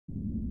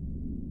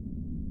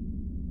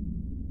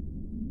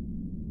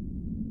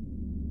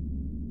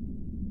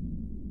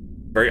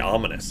Very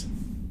ominous.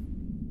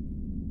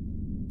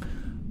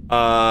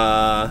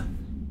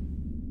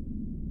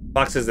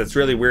 Fox says, that's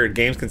really weird.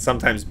 Games can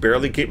sometimes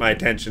barely keep my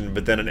attention,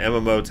 but then an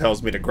MMO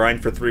tells me to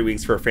grind for 3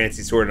 weeks for a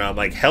fancy sword, and I'm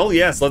like, hell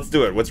yes, let's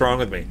do it. What's wrong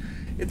with me?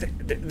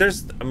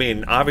 I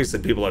mean, obviously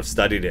people have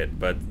studied it,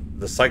 but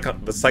the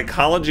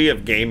psychology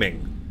of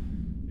gaming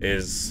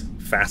is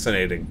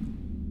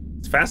fascinating.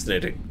 It's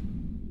fascinating.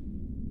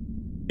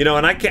 You know,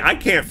 and I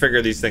can't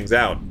figure these things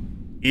out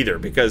either,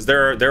 because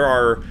there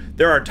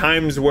are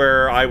times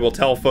where I will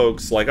tell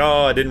folks like,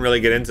 oh, I didn't really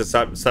get into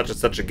such and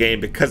such a game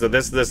because of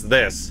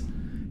this.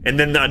 And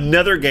then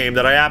another game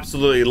that I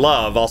absolutely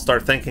love, I'll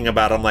start thinking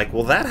about. I'm like,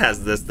 well, that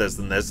has this,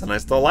 and this, and I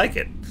still like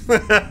it.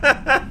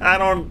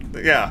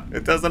 Yeah,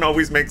 it doesn't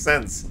always make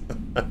sense.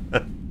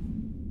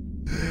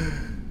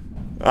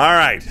 All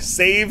right,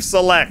 save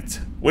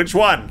select. Which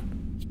one?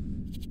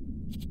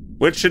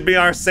 Which should be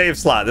our save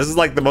slot? This is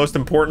like the most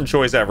important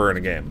choice ever in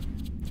a game.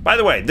 By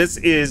the way, this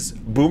is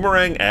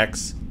Boomerang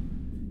X.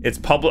 It's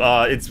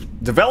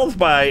developed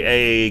by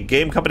a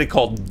game company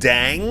called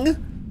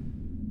Dang.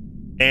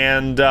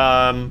 And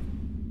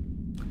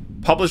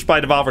published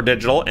by Devolver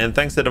Digital, and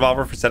thanks to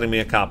Devolver for sending me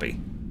a copy.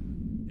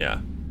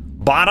 Yeah.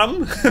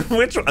 Bottom?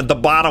 Which one? The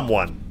bottom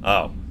one.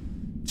 Oh.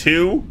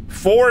 2.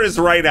 4 is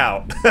right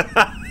out.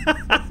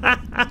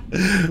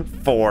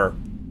 4.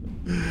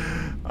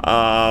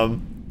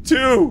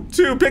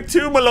 2. Pick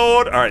 2, my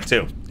lord. All right,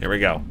 2. Here we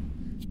go.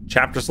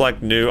 Chapter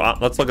select new.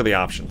 Let's look at the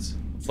options.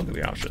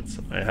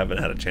 I haven't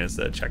had a chance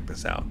to check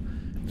this out.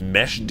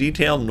 Mesh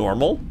detail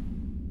normal.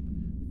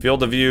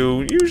 Field of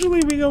view,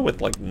 usually we go with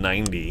like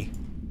 90.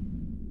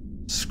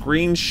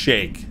 Screen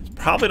shake.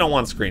 Probably don't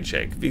want screen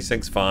shake.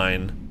 V-Sync's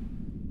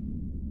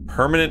fine.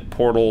 Permanent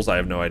portals, I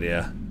have no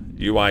idea.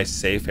 UI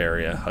safe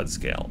area, HUD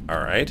scale.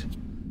 Alright.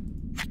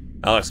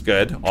 That looks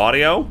good.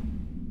 Audio.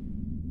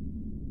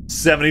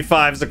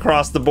 75s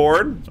across the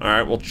board.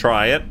 Alright, we'll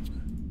try it.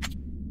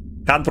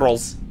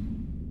 Controls.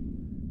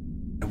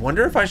 I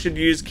wonder if I should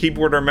use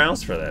keyboard or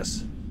mouse for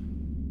this.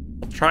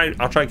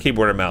 I'll try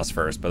keyboard or mouse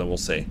first, but then we'll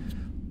see.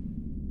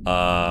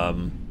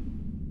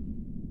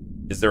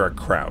 Is there a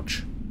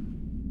crouch?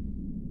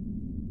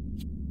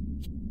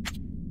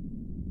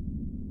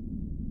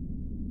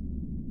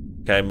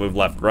 Okay, move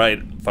left, right,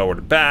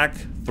 forward, back.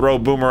 Throw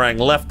boomerang,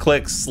 left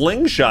click.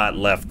 Slingshot,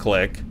 left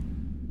click.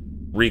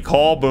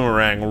 Recall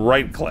boomerang,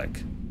 right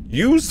click.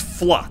 Use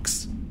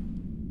flux.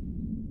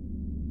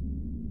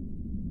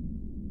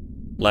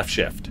 Left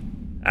shift.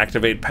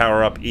 Activate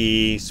power up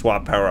E,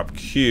 swap power up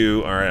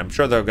Q. All right, I'm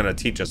sure they're gonna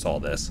teach us all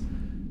this.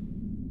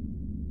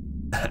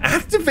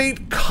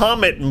 Activate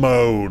comet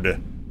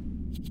mode.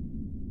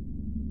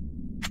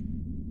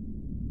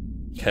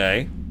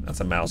 Okay, that's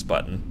a mouse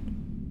button.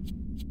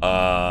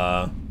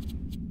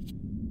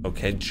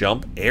 Okay,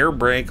 jump, air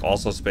brake,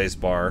 also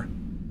spacebar.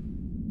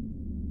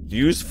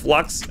 Use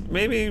flux.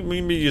 Maybe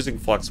using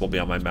flux will be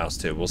on my mouse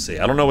too. We'll see.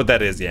 I don't know what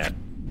that is yet,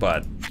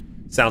 but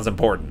sounds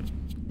important.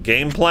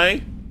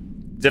 Gameplay,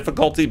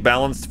 difficulty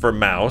balanced for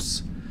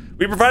mouse.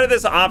 We provided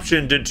this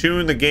option to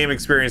tune the game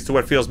experience to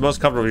what feels most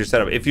comfortable with your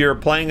setup. If you're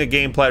playing a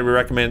gameplay, we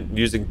recommend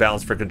using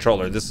balance for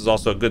controller. This is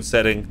also a good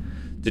setting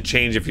to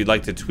change if you'd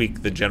like to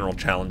tweak the general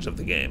challenge of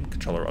the game.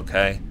 Controller,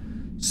 okay.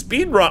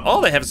 Speedrun.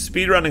 Oh, they have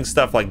speedrunning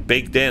stuff like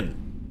baked in.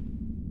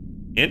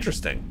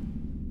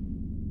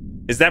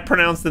 Interesting. Is that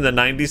pronounced in the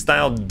 90s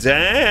style?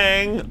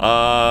 Dang.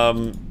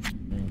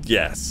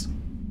 Yes.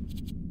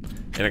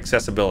 And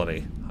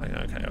accessibility.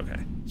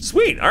 Okay.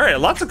 Sweet. All right,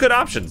 lots of good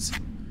options.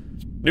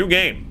 New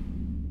game.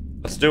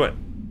 Let's do it.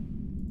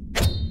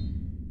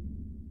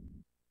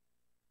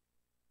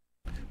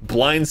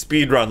 Blind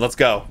speedrun. Let's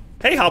go.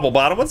 Hey,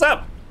 Hobblebottom, what's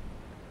up?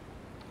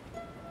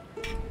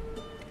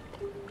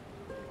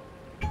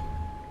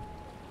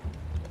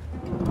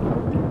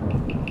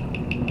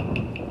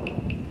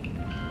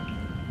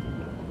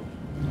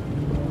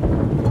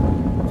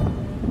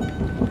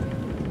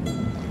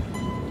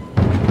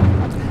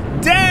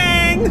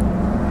 Dang!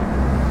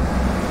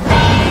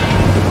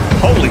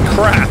 Holy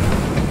crap.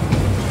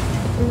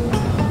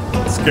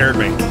 Scared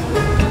me.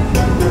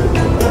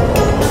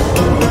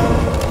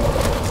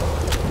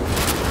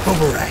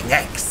 Boomerang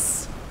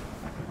X.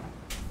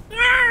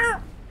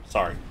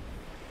 Sorry.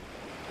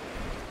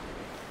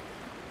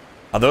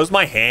 Are those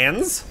my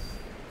hands?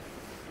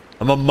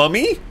 I'm a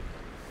mummy?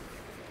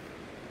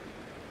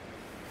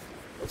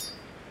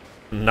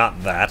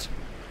 Not that.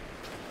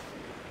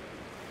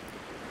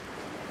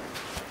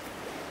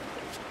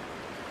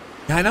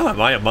 Yeah, I know. Am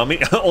I a mummy?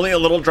 Only a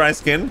little dry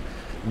skin.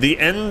 The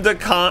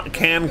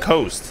Endacan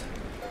Coast.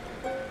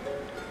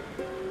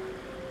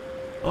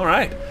 All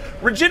right.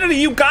 Rigidity,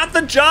 you got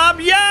the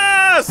job.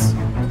 Yes!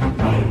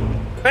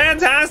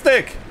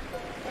 Fantastic.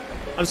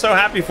 I'm so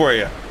happy for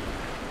you.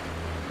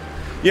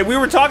 Yeah, we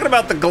were talking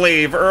about the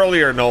glaive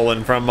earlier,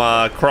 Nolan, from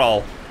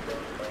Krull.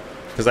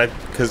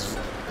 Because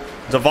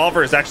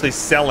Devolver is actually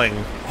selling.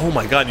 Oh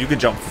my god, you can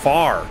jump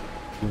far.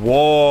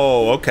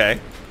 Whoa, okay.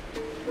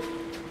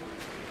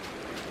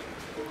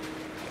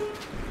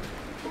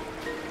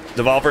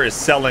 Devolver is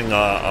selling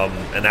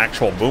an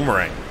actual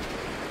boomerang.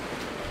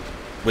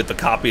 with the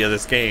copy of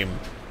this game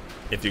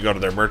if you go to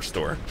their merch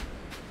store.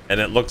 And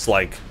it looks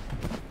like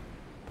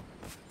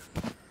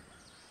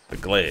the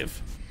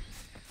glaive.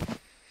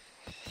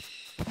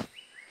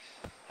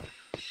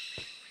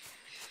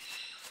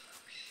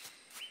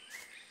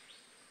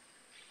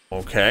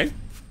 Okay.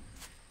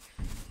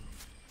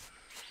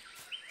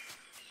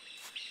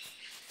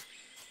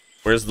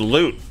 Where's the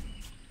loot?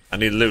 I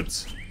need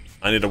loots.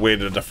 I need a way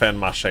to defend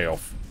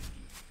myself.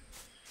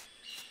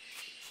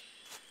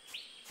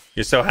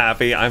 You're so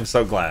happy. I'm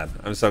so glad.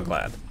 I'm so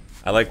glad.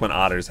 I like when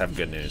otters have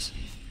good news.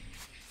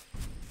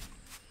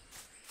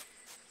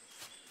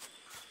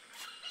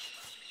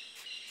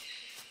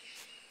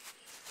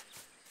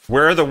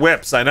 Where are the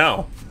whips? I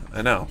know.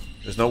 I know.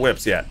 There's no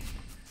whips yet.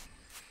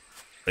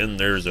 And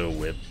there's a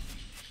whip.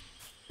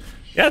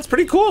 Yeah, it's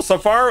pretty cool so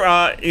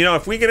far. You know,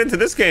 if we get into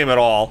this game at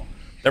all,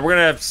 then we're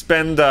gonna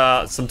spend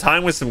some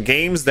time with some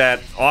games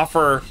that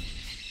offer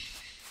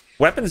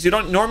weapons you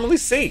don't normally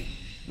see,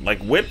 like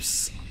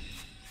whips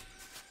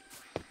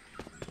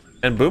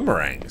and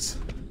boomerangs.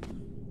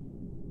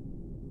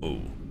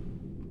 Ooh,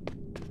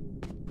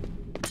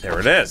 there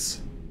it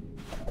is.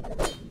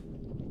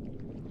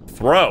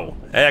 Throw.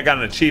 Hey, I got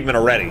an achievement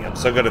already. I'm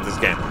so good at this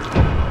game.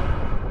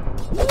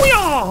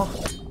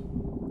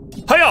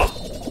 Hiya!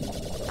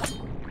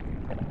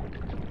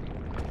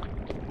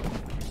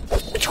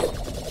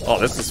 Oh,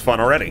 this is fun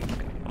already.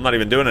 I'm not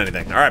even doing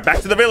anything. All right, back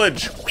to the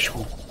village.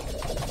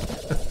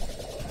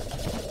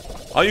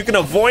 Oh, you can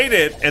avoid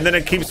it, and then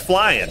it keeps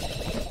flying.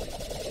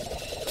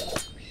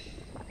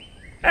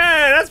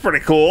 Hey, that's pretty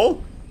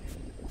cool.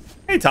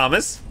 Hey,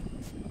 Thomas.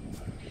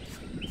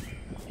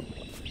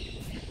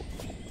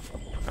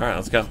 All right,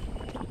 let's go.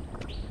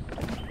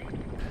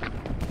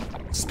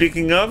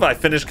 Speaking of, I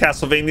finished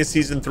Castlevania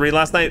Season 3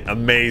 last night.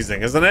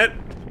 Amazing, isn't it?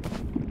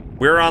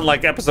 We're on,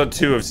 like, Episode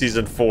 2 of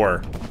Season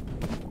 4.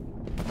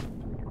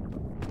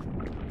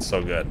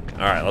 So good.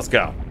 All right, let's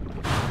go.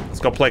 Let's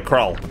go play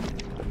Krull.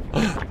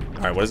 All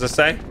right, what does this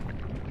say?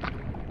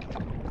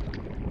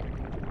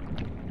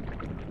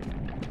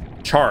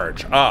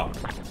 Charge. Oh.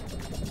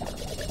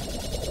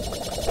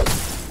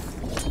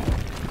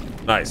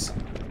 Nice.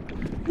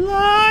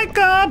 Like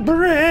a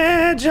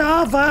bridge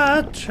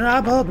over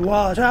troubled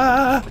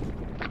water.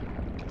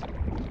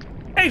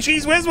 Hey,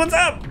 Cheese Whiz, what's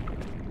up?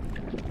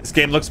 This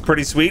game looks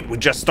pretty sweet. We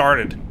just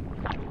started.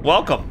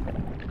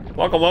 Welcome.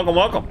 Welcome, welcome,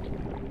 welcome.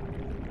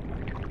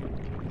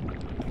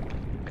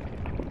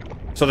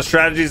 So the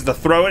strategy is to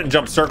throw it and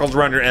jump circles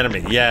around your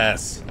enemy.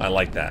 Yes, I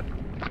like that.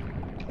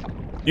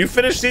 You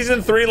finished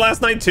Season 3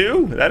 last night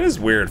too? That is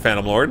weird,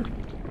 Phantom Lord.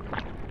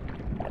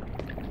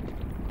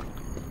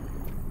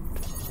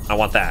 I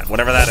want that,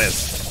 whatever that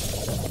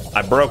is.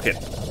 I broke it.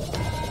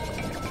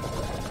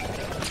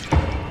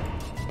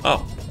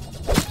 Oh.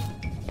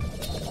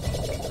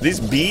 These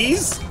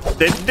bees?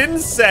 They didn't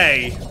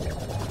say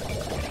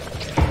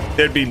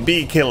there'd be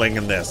bee killing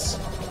in this.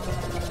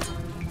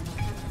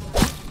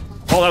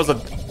 Oh, that was a...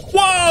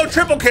 Whoa!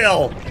 Triple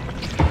kill!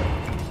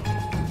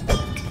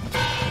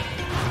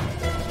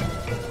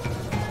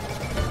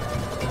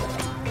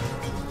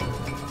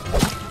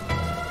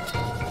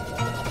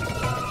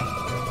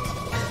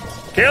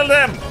 Kill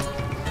them!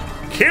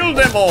 Kill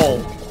them all!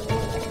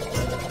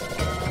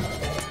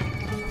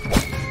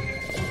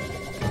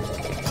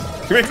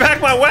 Give me back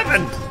my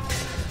weapon!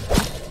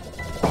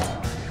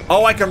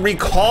 Oh, I can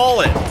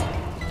recall it.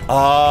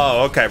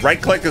 Oh, okay.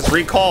 Right click is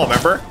recall,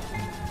 remember?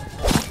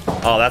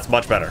 Oh, that's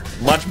much better.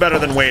 Much better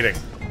than waiting.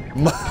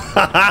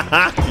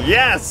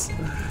 Yes!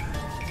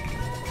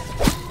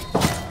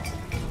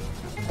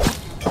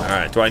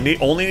 Alright, do I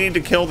only need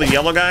to kill the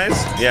yellow guys?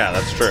 Yeah,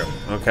 that's true.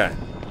 Okay.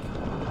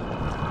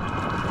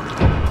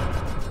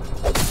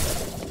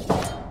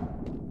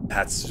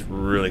 That's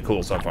really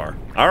cool so far.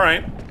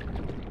 Alright.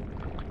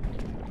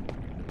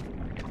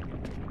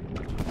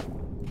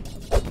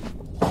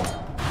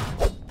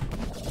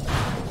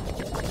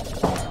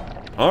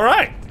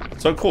 Alright.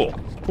 So cool.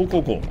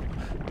 Cool.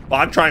 Well,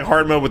 I'm trying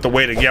hard mode with the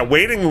waiting. Yeah,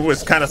 waiting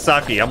was kind of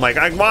sucky. I'm like,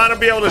 I want to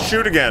be able to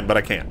shoot again, but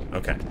I can't.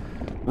 Okay.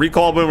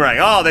 Recall boomerang.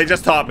 Oh, they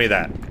just taught me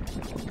that.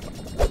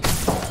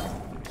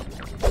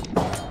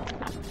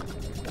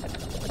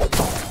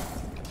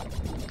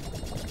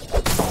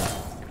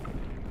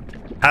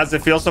 How does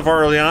it feel so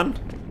far early on?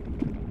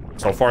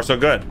 So far, so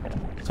good.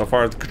 So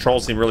far, the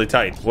controls seem really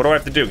tight. What do I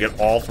have to do? Get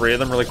all three of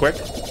them really quick?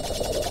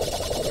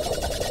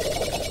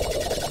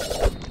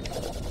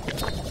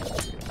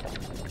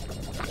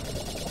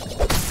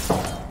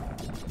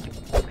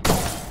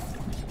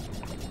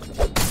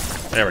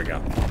 There we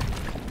go.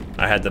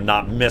 I had to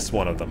not miss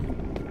one of them.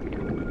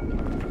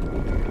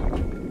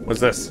 What's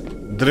this?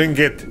 Drink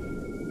it.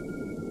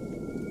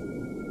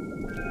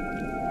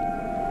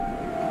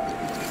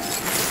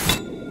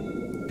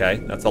 Okay,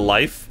 that's a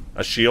life,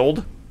 a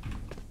shield.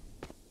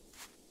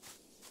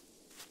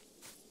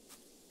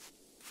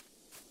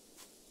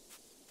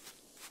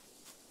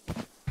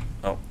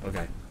 Oh,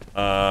 okay.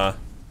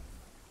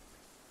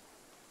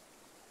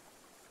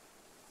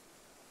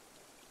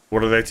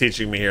 What are they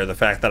teaching me here? The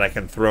fact that I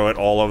can throw it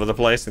all over the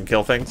place and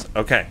kill things?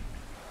 Okay.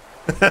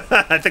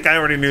 I think I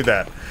already knew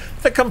that.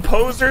 The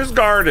Composer's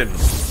Garden.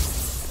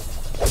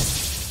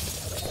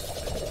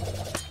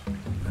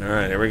 All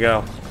right, here we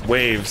go.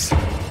 Waves.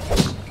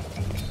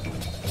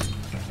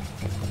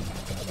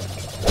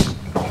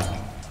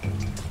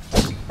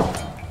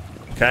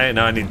 Okay,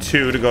 now I need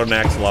 2 to go to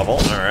next level.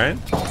 All right.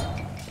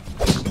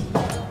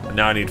 And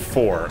now I need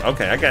 4.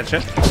 Okay, I got you.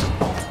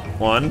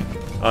 1.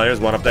 Oh, there's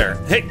one up there.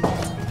 Hey.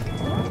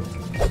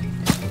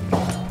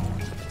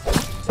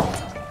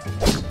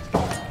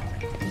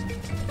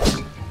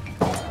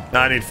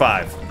 Now I need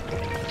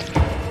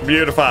 5.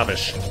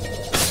 Beautiful-ish.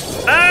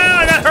 Ah,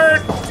 I got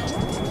hurt.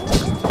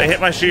 They hit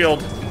my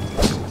shield.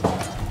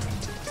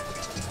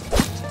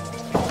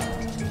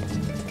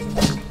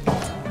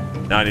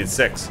 Now I need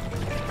 6.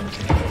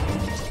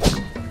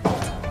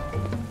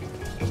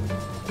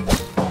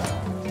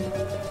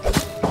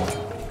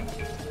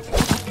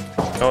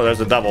 Oh,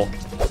 there's a double.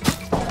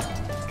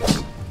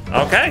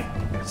 Okay.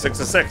 6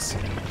 of 6.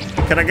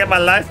 Can I get my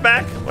life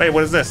back? Wait,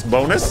 what is this?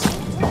 Bonus?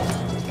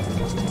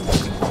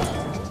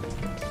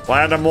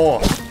 Why are there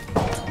more?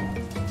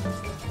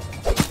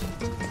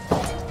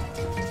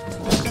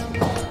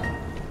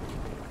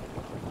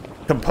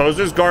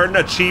 Composer's Garden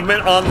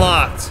achievement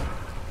unlocked.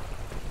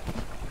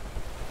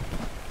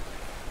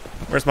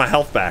 Where's my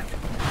health back?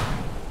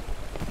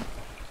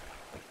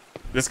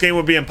 This game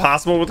would be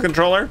impossible with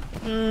controller?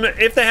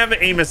 If they have an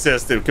aim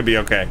assist, it could be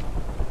okay.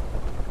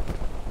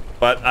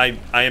 But I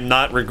am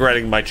not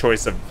regretting my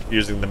choice of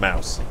using the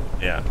mouse.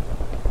 Yeah.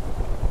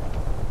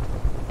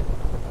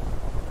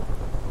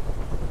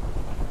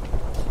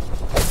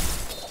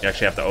 You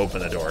actually have to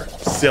open the door.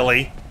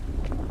 Silly.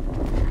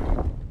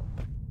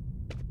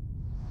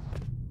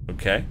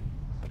 Okay.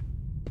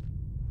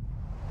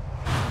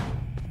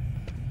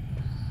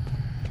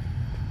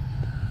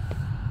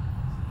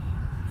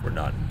 We're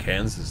not in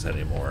Kansas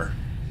anymore.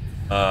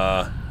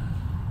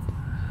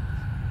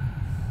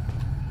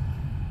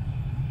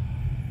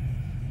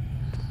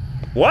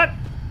 What?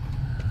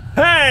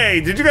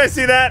 Hey, did you guys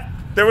see that?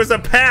 There was a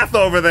path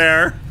over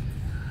there.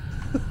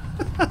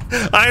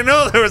 I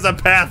know there was a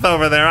path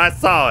over there. I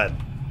saw it.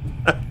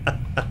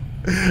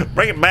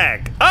 Bring it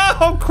back.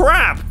 Oh,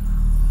 crap.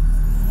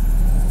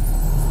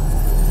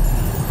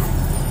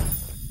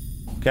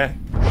 Okay.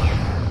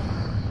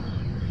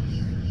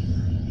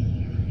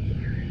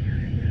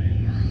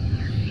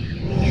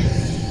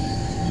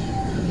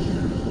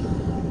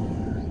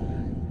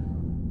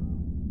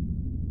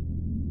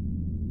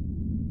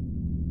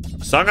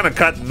 So I'm gonna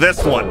cut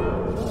this one.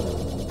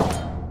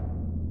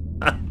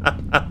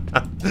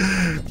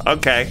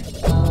 Okay.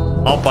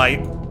 I'll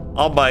bite.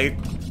 I'll bite.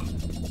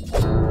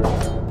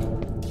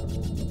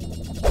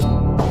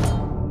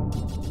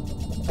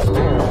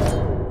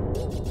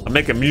 I'm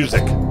making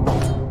music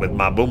with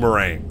my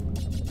boomerang.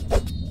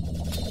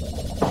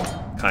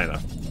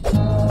 Kinda.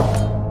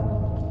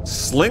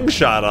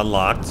 Slingshot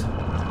unlocked.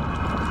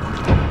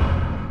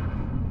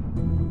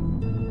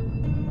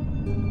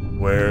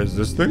 Where's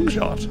the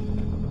slingshot?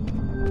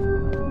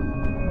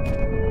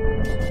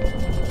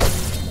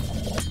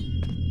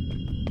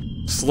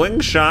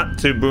 Slingshot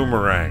to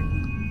boomerang.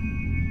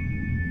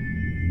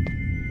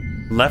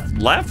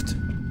 Left?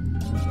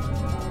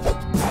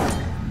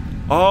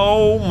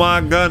 Oh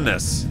my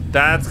goodness.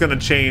 That's gonna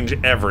change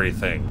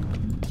everything.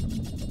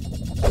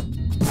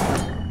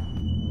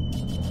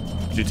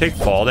 Did you take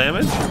fall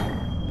damage?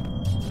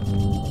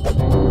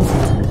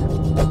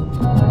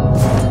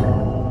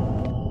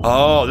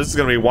 Oh, this is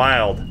gonna be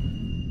wild.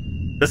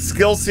 The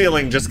skill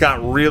ceiling just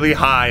got really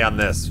high on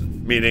this,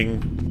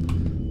 meaning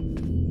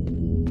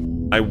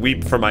I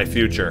weep for my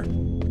future.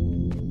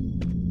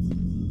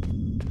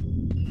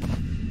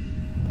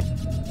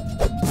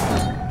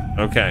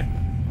 Okay.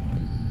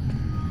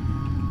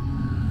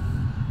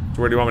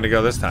 So where do you want me to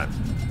go this time?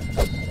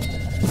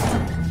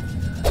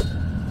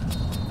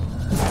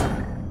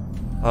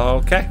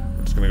 Okay.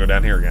 I'm just gonna go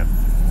down here again.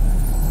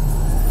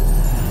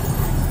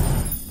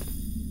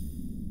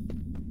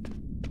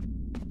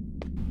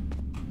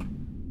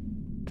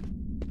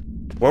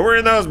 What were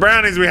in those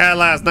brownies we had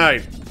last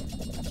night?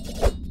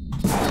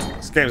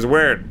 This game's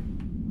weird.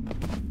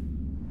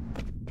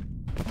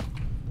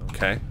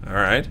 Okay,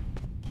 alright.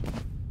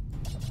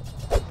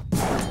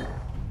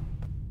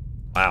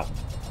 Wow.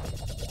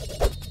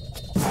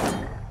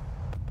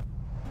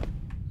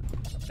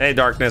 Hey,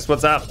 Darkness,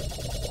 what's up?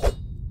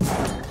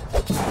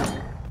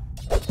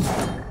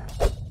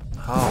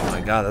 Oh my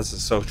god, this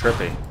is so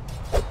trippy.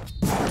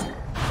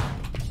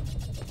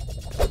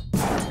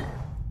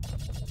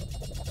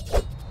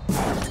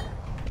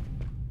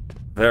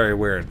 Very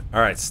weird.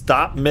 Alright,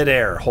 stop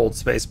midair, hold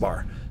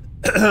spacebar.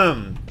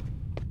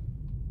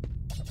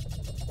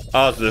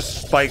 Oh, there's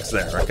spikes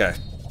there, okay.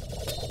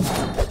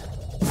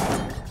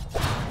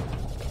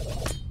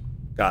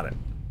 Got it.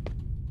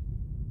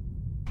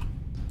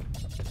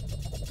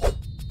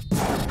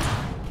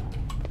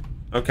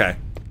 Okay,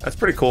 that's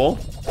pretty cool.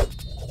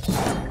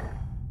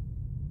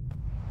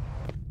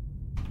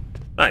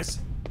 Nice.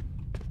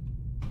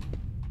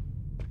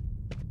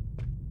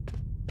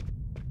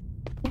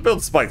 We'll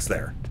build spikes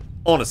there,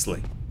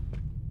 honestly.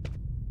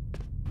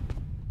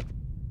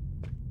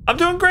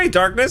 doing great,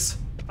 Darkness.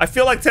 I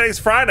feel like today's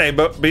Friday,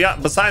 but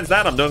besides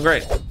that, I'm doing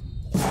great.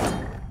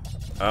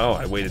 Oh,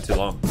 I waited too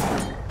long.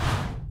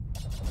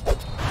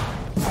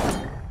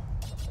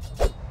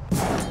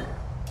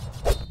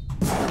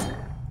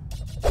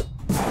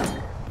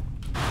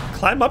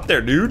 Climb up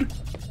there, dude.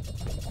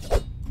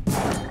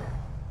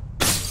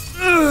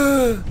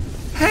 Ugh.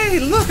 Hey,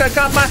 look, I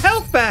got my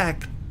health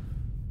back.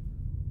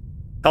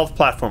 Health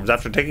platforms.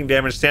 After taking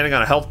damage, standing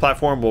on a health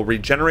platform will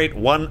regenerate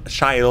 1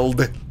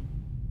 shield.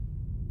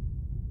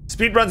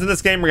 Speed runs in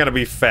this game are gonna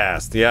be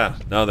fast. Yeah,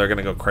 no, they're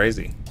gonna go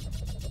crazy.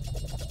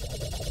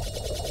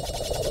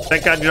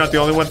 Thank God you're not the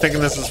only one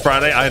thinking this is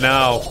Friday. I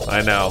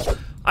know.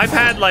 I've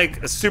had like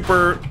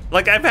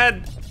I've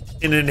had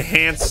an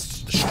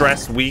enhanced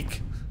stress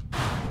week,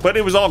 but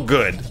it was all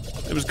good.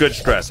 It was good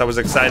stress. I was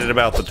excited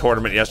about the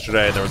tournament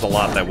yesterday. There was a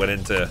lot that went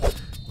into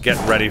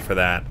getting ready for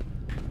that.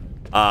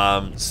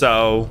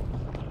 So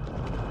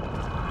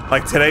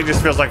like today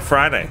just feels like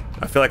Friday.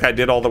 I feel like I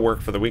did all the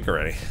work for the week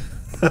already.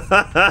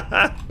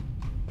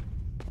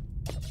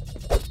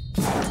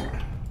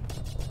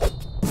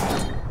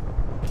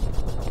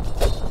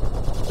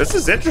 This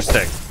is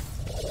interesting.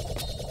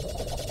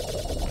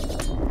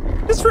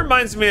 This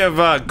reminds me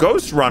of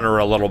Ghost Runner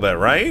a little bit,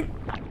 right?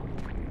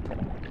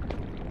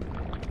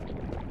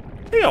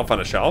 Hey, off on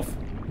a shelf.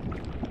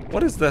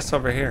 What is this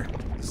over here?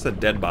 This is a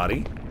dead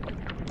body.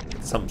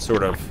 Some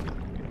sort of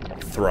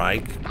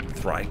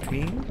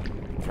thry-cream?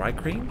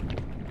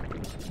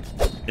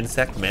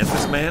 Insect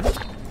mantis man?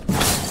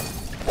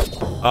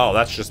 Oh,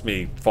 that's just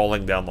me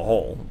falling down the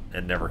hole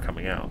and never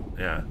coming out.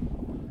 Yeah.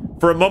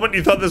 For a moment,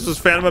 you thought this was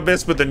Phantom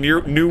Abyss with the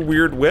new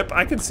weird whip.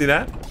 I can see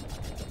that.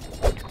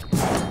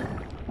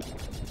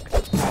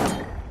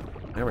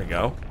 There we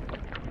go.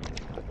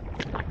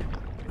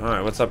 All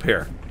right, what's up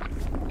here?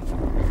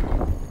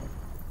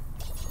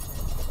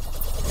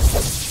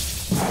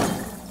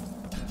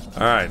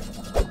 All right,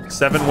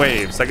 7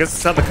 waves. I guess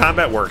that's how the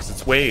combat works.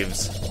 It's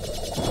waves.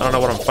 I don't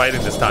know what I'm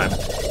fighting this time.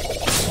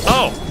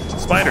 Oh,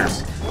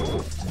 spiders.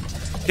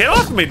 Get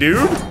off me,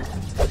 dude.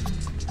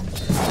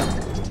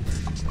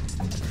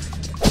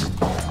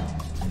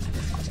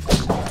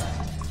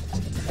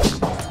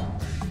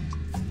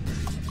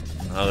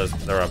 Oh,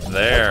 they're up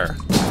there.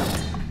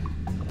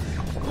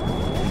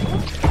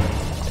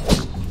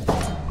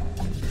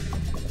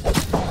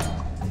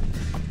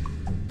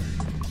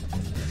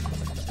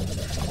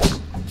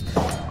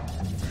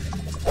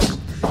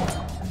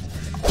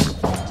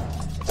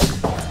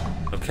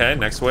 Okay,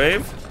 next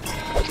wave.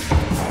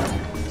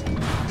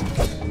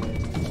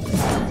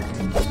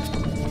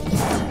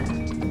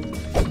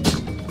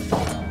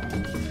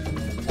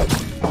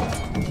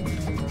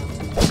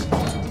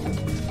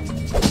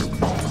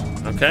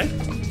 Okay.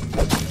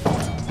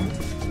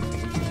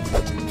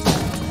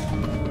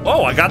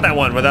 Oh, I got that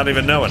one without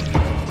even knowing.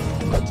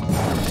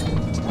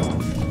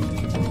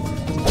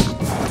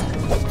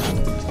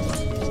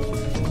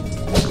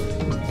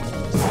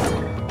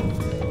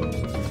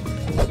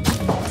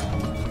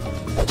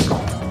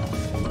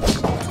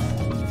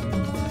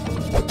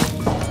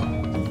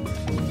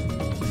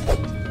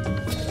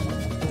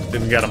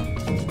 Didn't get him.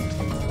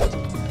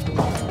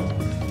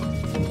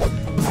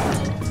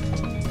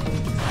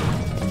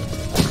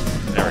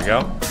 There we go.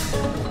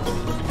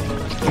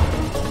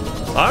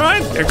 All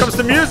right, here comes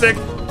the music.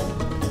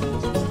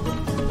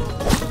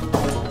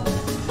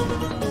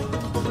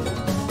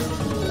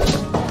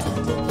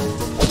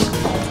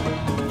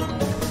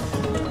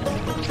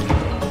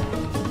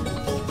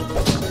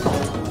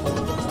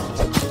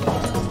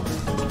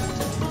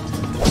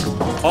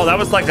 Oh, that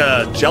was like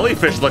a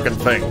jellyfish looking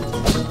thing.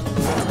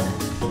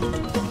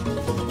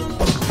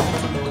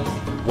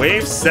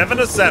 Wave 7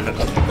 of 7. I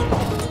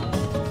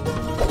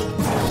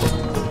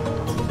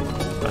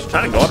was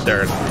trying to go up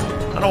there.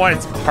 I don't know why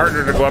it's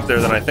harder to go up there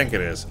than I think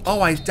it is.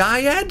 Oh, I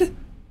died?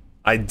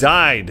 I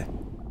died.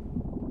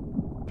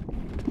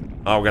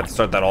 Oh, we got to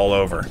start that all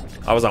over.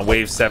 I was on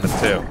wave 7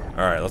 too.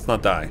 All right, let's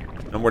not die.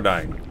 No more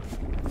dying.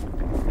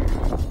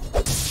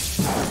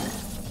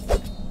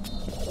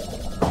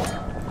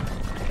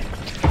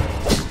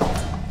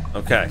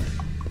 Okay.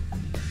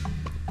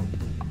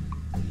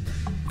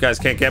 You guys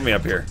can't get me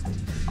up here.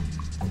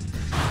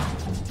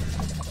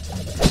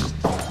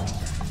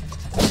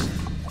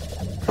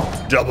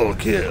 Double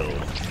kill.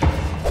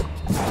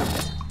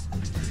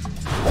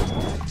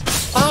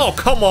 Oh,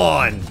 come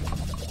on.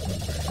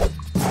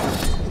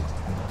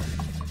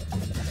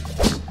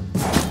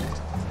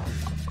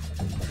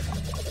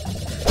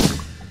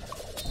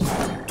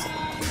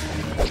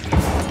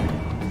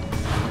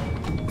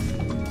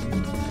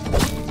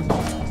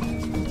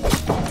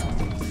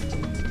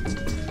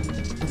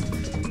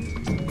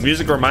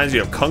 Music reminds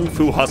you of Kung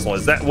Fu Hustle.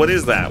 What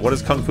is that? What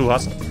is Kung Fu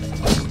Hustle?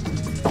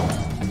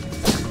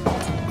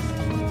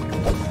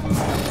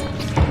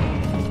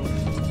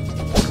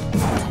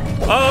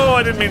 Oh,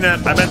 I didn't mean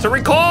that. I meant to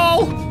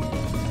recall.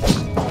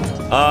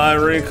 I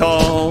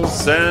recall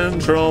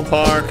Central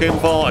Park in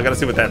fall. I gotta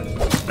see what that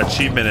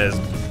achievement is.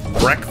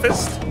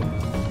 Breakfast?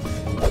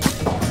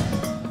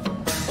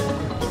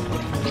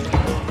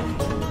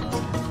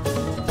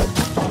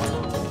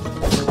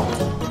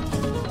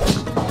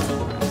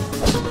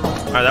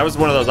 Alright, that was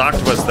one of those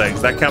octopus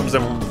things. That comes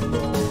in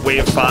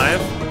wave 5.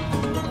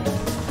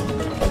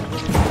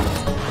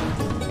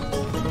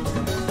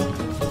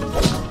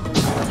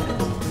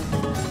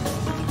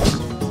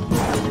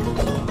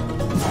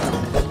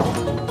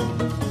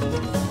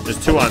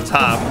 There's 2 on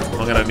top.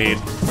 I'm gonna need.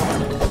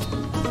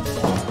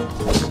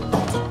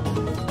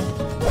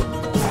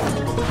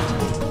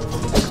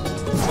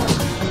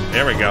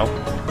 There we go.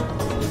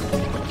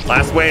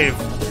 Last wave.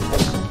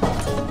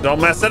 Don't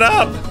mess it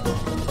up.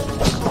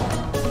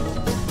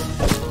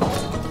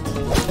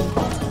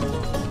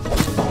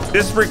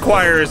 This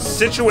requires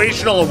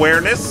situational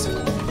awareness,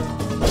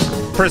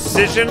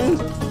 precision,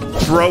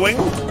 throwing,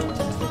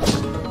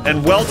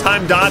 and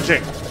well-timed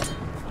dodging.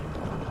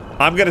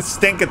 I'm gonna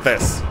stink at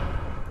this.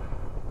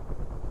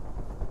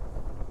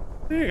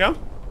 There you go.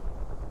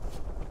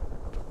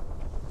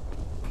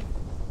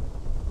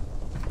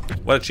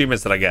 What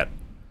achievements did I get?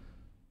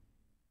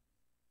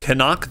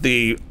 Kenok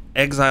the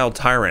Exiled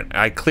Tyrant.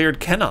 I cleared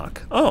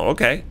Kenok. Oh,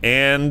 okay.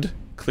 And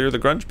clear the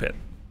Grunge Pit.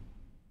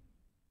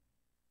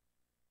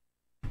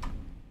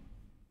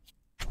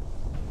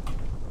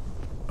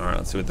 Alright,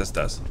 let's see what this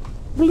does.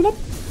 Oh,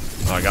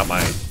 I got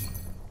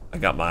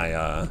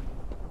my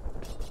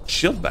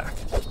shield back.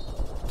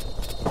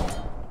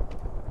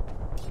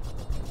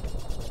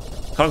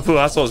 Kung Fu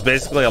Hustle is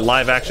basically a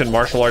live-action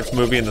martial arts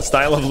movie in the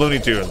style of Looney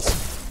Tunes.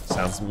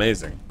 Sounds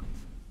amazing.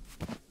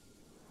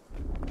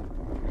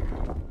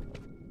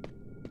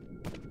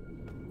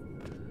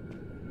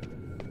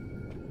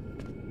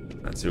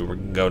 Let's see where we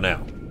can go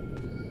now.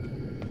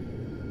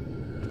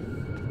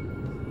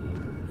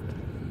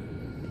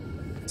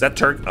 Is that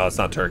turkey? Oh, it's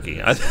not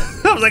turkey. I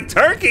was like,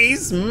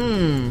 turkeys? I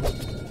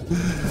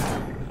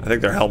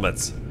think they're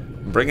helmets.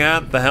 Bring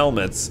out the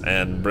helmets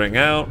and bring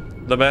out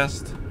the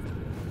best.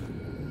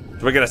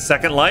 Do we get a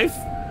second life?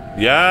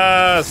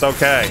 Yes,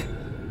 okay.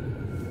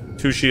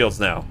 2 shields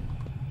now.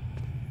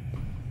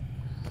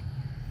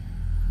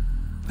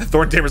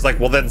 Thorn Tamer's like,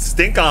 well then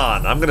stink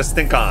on. I'm gonna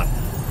stink on.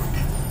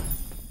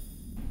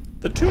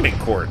 The tuning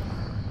cord.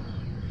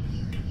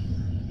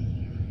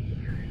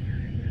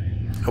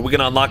 Are we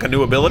gonna unlock a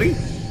new ability?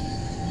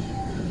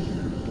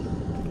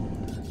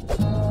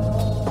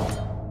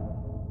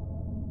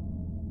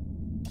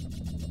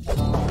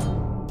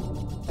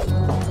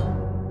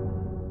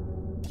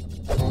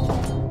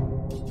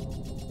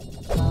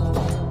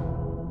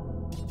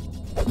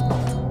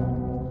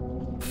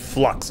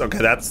 Flux. Okay,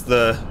 that's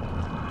the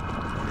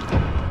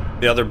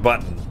other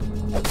button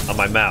on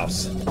my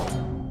mouse.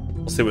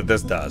 We'll see what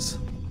this does.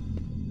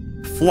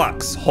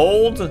 Flux.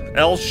 Hold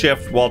L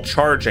shift while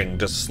charging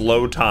to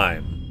slow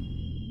time.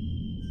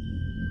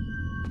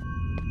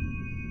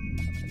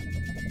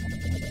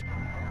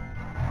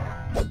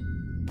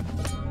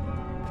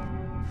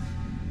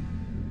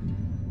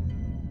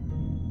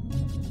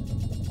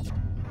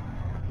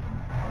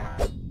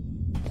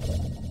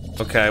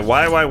 Okay,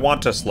 why do I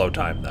want to slow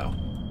time though?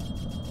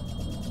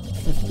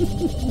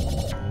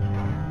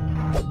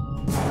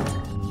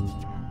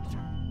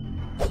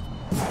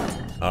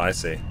 Oh, I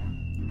see.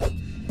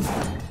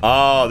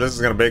 Oh, this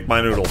is gonna bake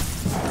my noodle.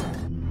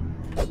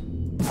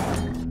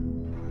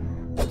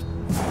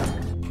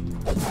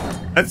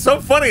 It's so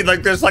funny,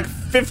 like there's like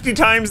 50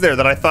 times there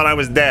that I thought I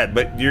was dead,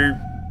 but you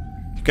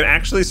can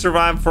actually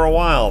survive for a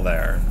while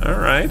there.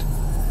 Alright.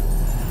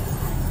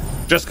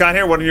 Just got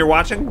here, what are you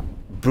watching?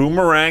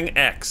 Boomerang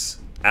X,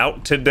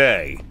 out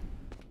today.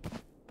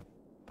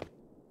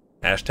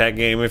 Hashtag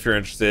game if you're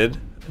interested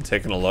in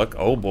taking a look.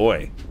 Oh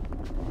boy.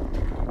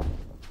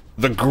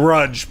 The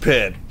Grudge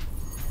Pit.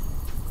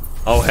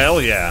 Oh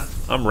hell yeah,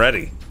 I'm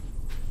ready.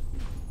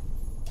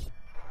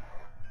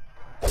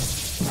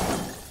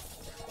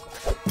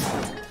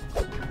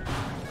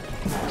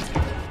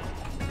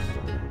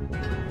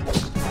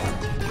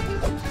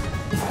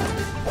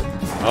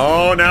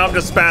 Oh, now I'm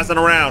just spazzing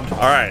around. All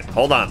right,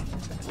 hold on.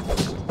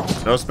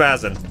 No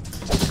spazzing.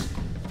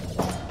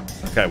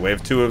 Okay,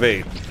 wave 2 of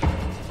 8.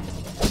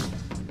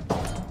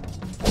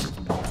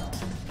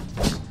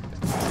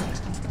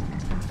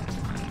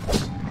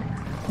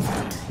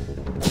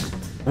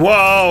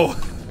 Whoa!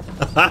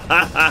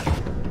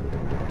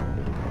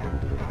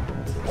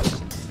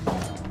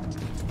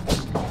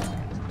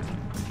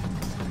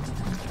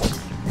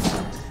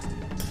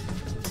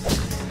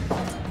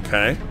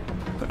 Okay.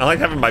 I like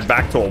having my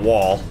back to a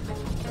wall.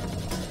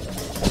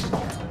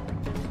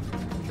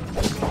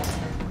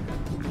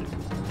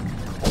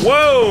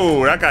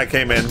 Whoa! That guy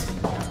came in.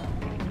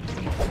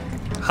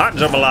 Hot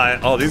jambalaya.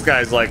 Oh, these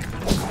guys like...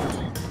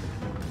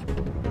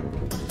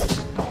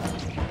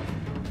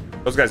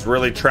 Those guys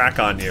really track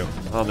on you.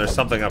 Oh, there's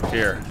something up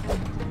here.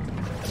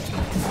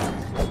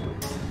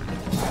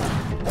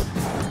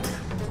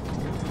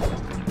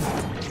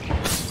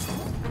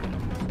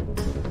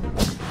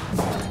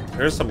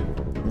 There's some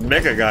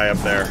mega guy up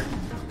there.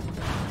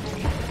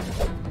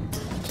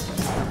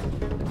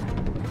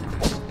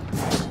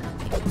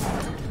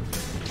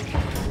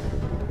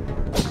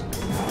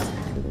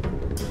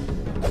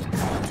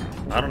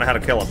 I don't know how to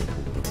kill him.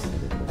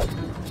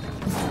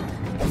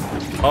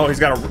 Oh,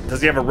 he's got a...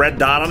 Does he have a red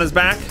dot on his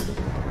back?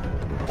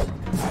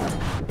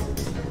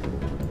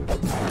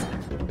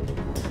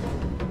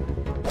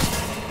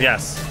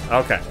 Yes.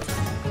 Okay.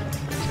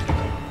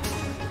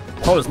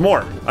 Oh, there's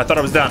more. I thought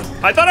I was done.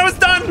 I thought I was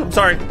done! I'm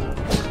sorry.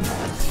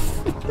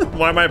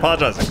 Why am I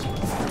apologizing?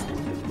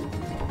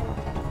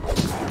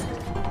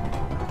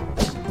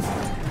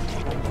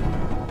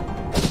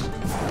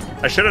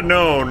 I should have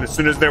known as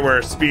soon as there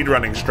were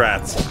speedrunning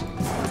strats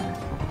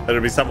that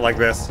it'd be something like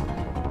this.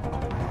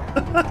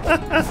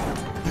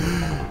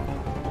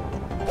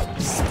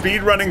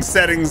 Speedrunning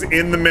settings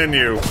in the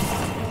menu.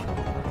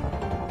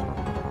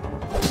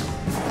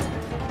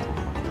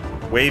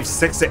 Wave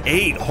 6 to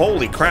 8.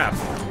 Holy crap.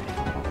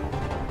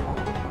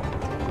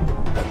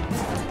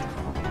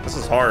 This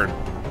is hard.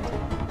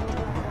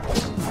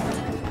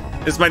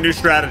 This is my new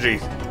strategy.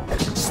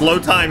 Slow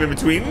time in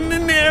between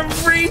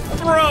every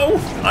throw.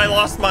 I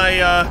lost my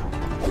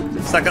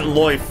second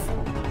life.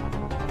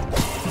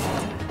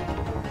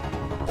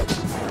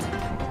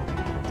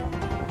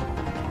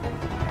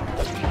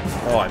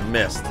 Oh, I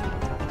missed.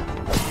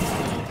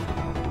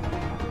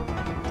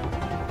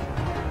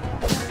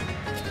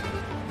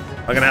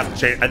 I'm gonna have to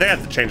change. I think I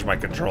have to change my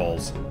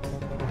controls.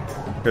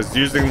 Because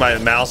using my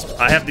mouse,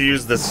 I have to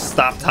use this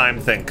stop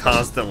time thing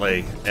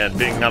constantly. And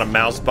being on a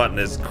mouse button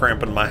is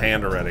cramping my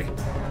hand already.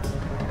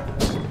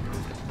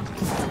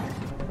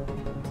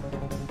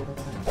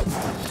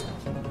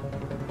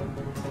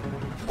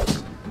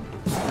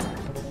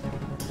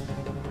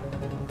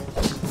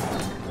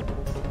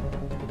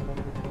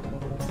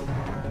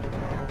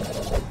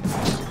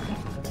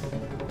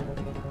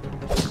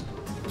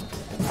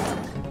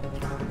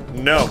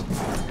 No.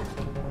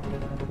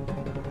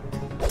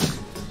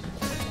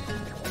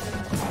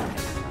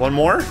 One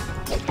more?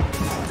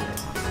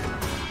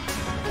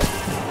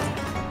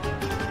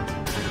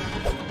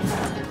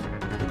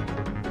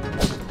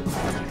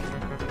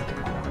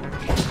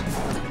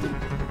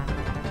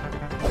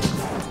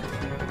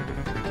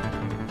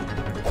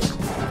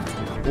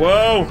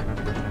 Whoa!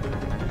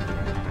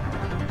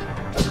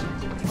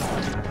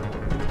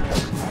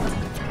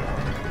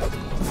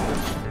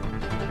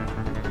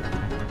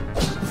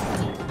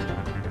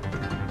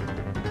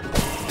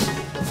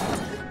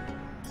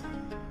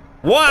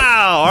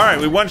 Wow! Alright,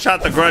 we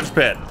one-shot the grudge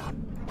pit.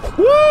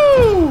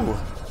 Woo!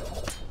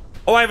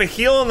 Oh, I have a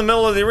heal in the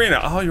middle of the arena.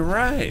 Oh, you're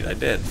right, I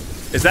did.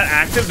 Is that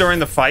active during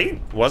the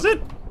fight? Was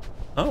it?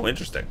 Oh,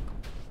 interesting.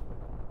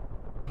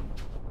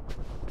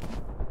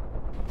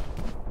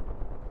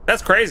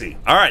 That's crazy.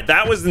 Alright,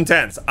 that was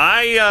intense.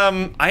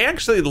 I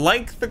actually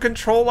like the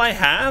control I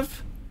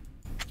have,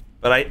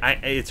 but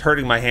it's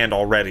hurting my hand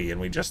already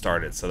and we just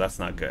started, so that's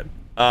not good.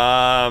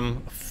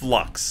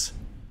 Flux.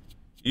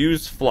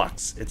 Use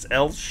flux. It's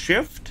L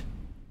shift.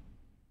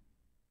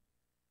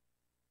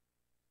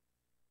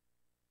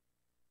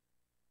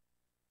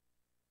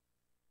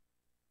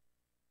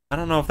 I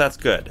don't know if that's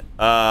good.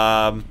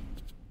 F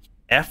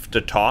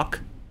to talk.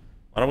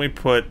 Why don't we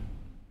put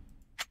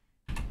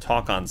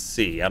talk on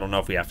C? I don't know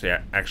if we have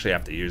to actually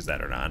have to use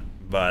that or not.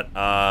 But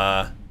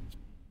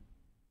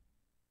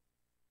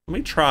let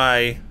me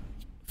try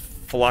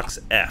flux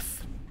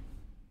F.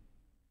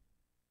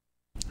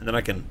 And then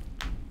I can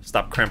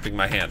stop cramping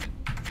my hand.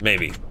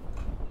 Maybe.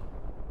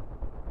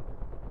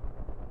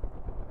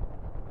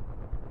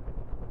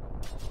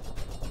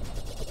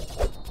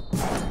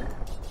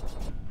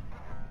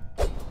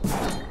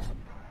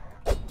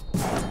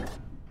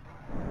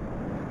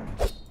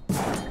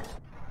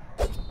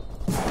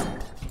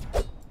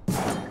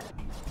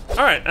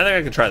 Alright, I think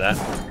I can try that.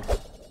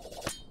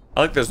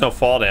 I like there's no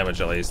fall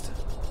damage at least.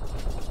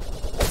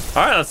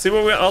 Alright, let's see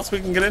what else we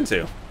can get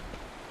into.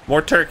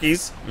 More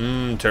turkeys.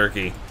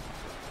 Turkey.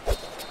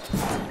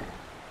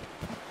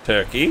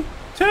 Turkey.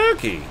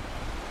 Turkey.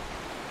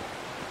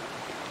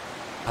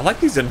 I like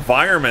these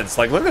environments.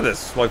 Like, look at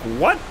this. Like,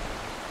 what?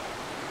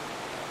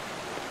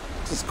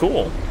 This is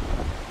cool.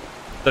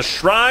 The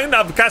Shrine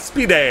of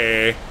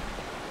Caspide.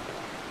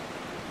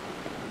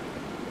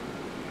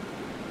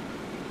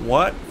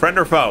 What? Friend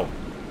or foe?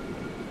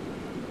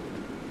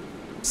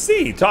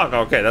 C. Talk.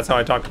 Okay, that's how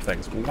I talk to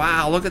things.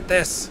 Wow, look at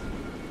this.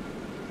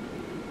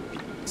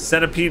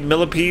 Centipede,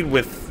 millipede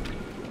with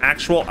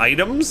actual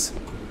items?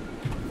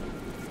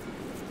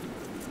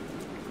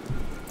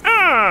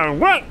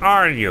 What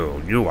are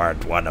you? You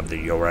aren't one of the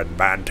urine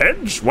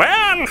mantids.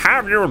 Where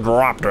have you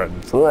dropped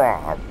in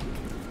from?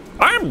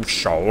 I'm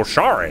so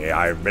sorry.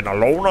 I've been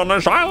alone on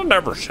this island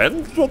ever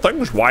since the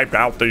things wiped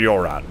out the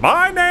urine.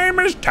 My name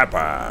is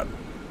Teppan.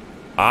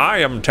 I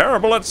am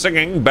terrible at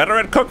singing, better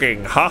at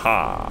cooking.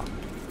 Haha.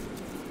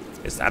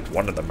 Is that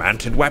one of the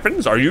mantid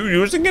weapons? Are you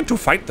using it to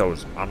fight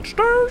those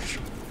monsters?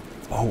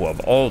 Oh, of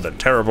all the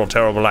terrible,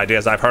 terrible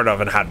ideas I've heard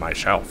of and had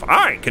myself,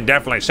 I can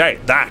definitely say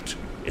that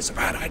is a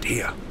bad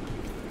idea.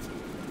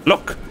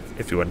 Look,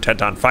 if you're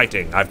intent on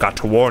fighting, I've got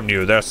to warn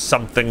you, there's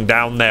something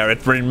down there.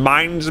 It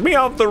reminds me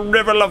of the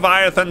river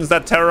leviathans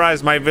that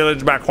terrorized my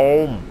village back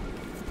home.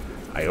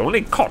 I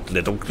only caught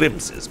little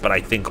glimpses, but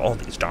I think all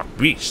these dark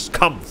beasts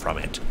come from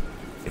it.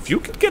 If you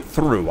can get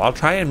through, I'll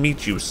try and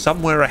meet you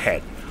somewhere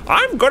ahead.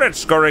 I'm good at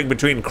scurrying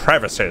between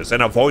crevices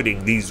and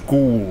avoiding these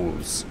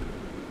ghouls.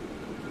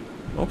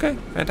 Okay,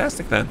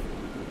 fantastic then.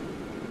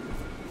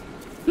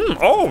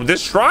 Oh,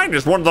 this shrine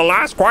is one of the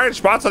last quiet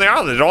spots on the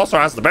island. It also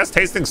has the best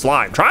tasting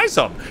slime. Try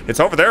some. It's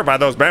over there by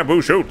those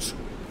bamboo shoots.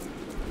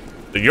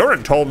 The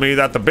urine told me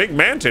that the big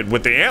mantid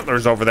with the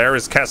antlers over there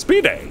is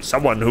Caspide,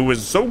 someone who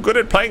is so good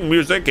at playing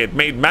music it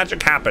made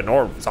magic happen,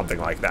 or something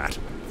like that.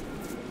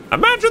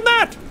 Imagine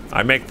that!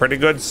 I make pretty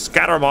good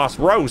scattermoss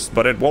roast,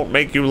 but it won't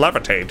make you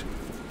levitate.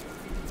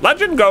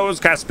 Legend goes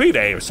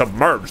Caspide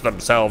submerged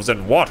themselves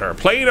in water,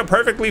 played a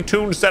perfectly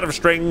tuned set of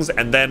strings,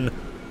 and then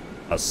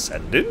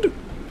ascended?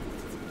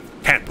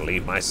 Can't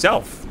believe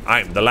myself.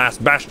 I'm the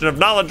last bastion of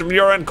knowledge of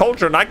urine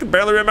culture, and I can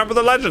barely remember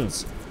the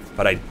legends.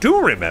 But I do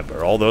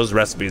remember all those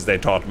recipes they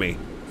taught me.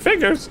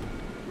 Figures.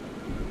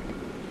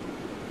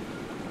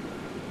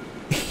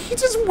 He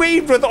just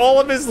waved with all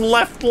of his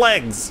left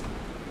legs.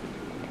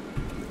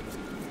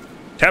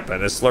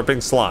 Teppan is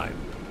slurping slime.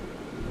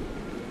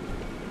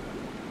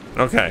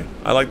 Okay,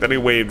 I like that he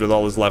waved with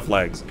all his left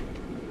legs.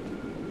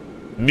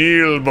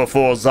 Kneel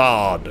before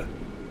Zod.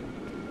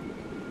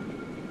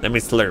 Let me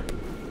slurp.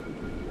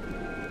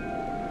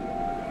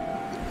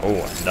 Oh,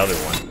 another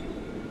one.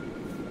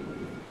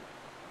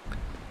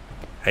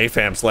 Hey,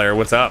 Fam Slayer,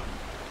 what's up?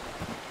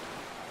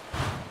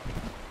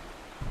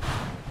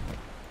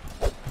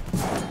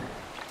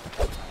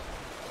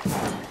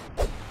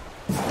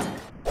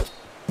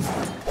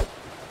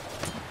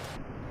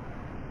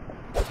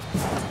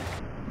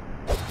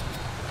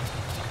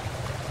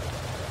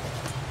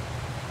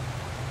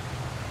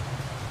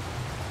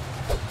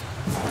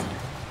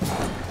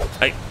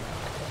 Hey.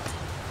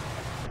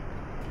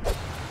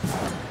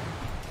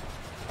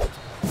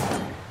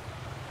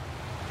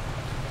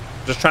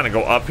 Just trying to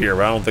go up here,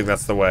 but I don't think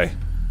that's the way.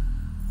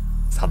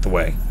 It's not the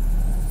way.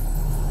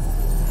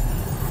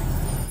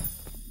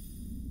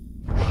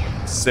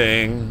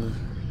 Sing.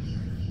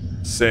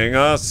 Sing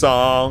a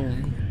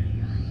song.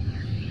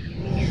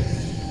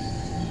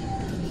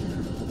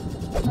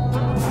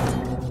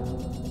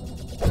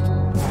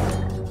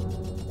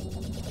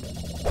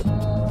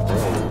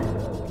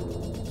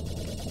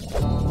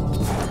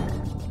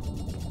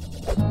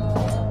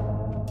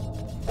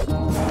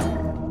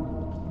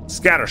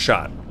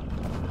 Scattershot.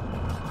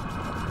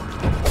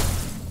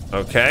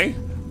 Okay.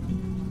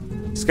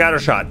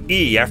 Scattershot.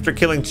 E, after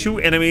killing 2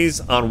 enemies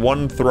on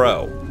 1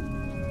 throw.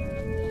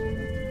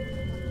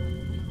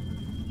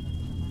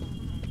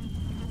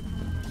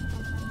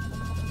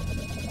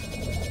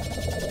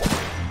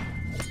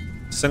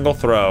 Single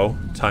throw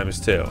times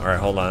 2. Alright,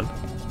 hold on.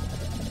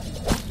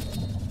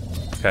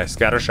 Okay,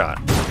 scattershot.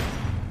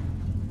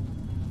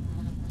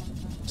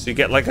 So you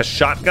get like a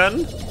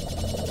shotgun?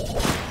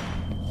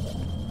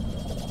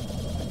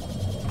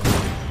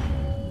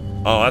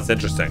 Oh, that's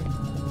interesting.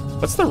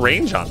 What's the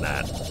range on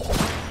that?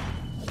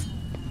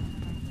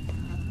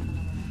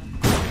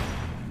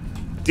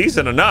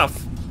 Decent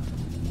enough.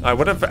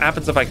 What if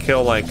happens if I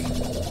kill, like...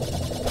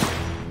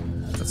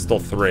 That's still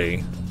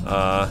 3.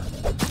 I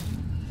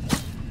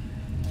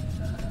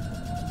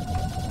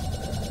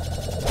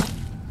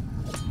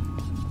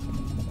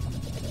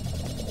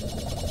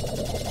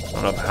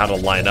don't know how to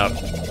line up.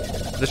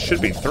 This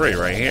should be 3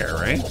 right here,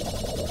 right?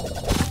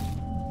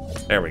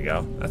 There we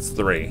go. That's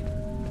 3.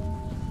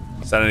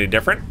 Is that any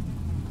different?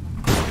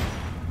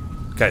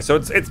 Okay, so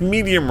it's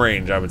medium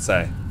range, I would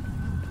say.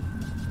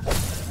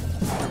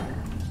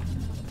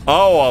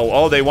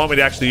 Oh, they want me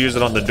to actually use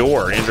it on the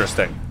door.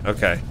 Interesting.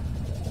 Okay.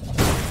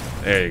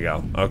 There you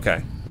go.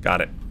 Okay, got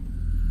it.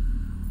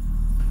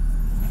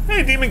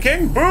 Hey, Demon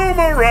King,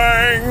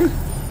 Boomerang!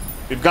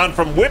 We've gone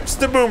from whips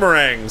to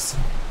boomerangs.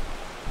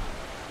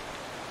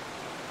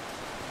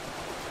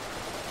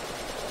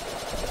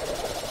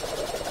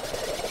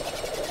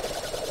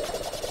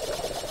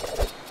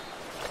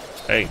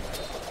 Hey,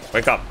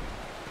 wake up.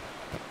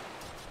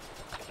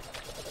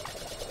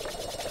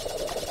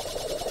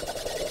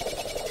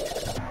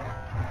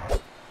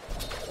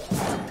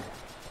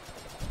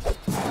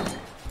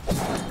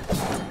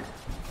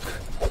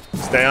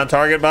 Stay on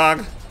target,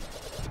 Bog.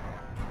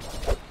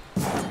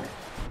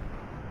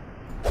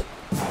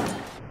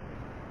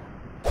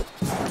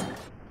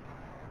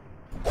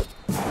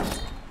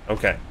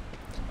 Okay.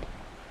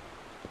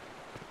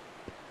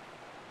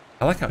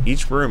 I like how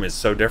each room is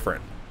so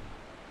different.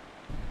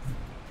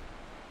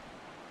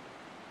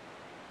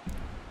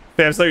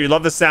 Famslayer, you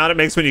love the sound it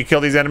makes when you kill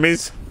these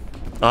enemies?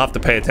 I'll have to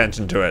pay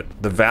attention to it.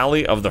 The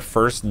Valley of the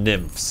First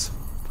Nymphs.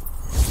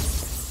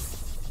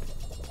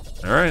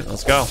 All right,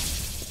 let's go.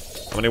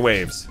 How many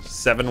waves?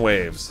 7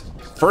 waves.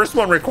 First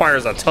one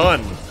requires a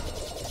ton.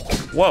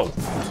 Whoa.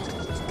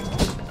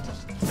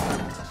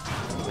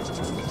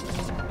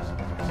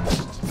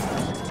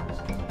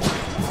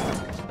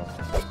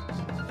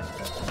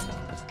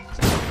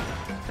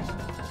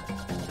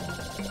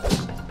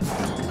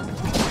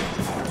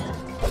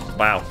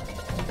 Wow.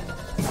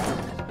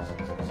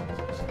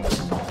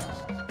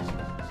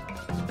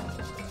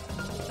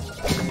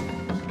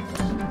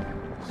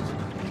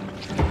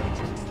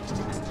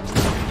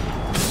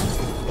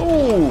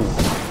 Ooh,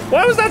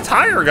 why was that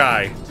tire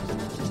guy?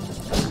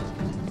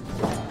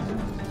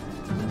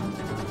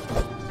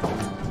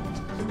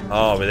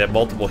 Oh, they have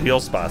multiple heal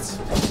spots.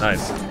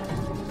 Nice.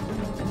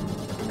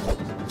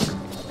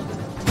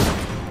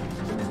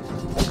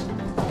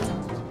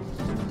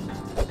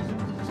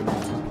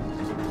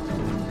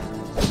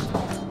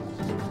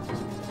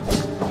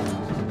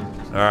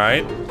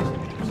 right.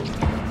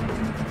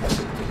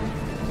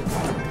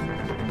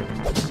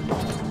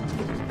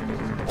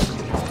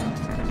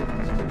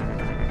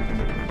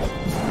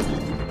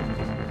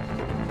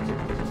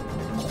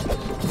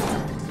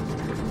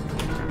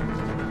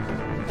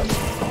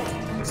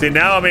 See,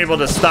 now I'm able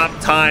to stop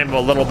time a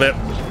little bit.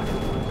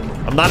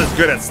 I'm not as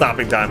good at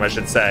stopping time, I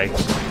should say,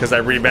 because I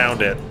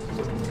rebound it.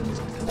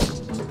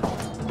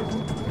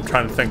 I'm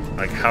trying to think,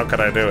 like, how could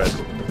I do it?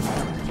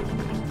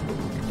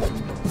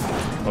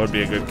 What would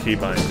be a good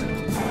keybind?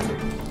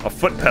 A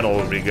foot pedal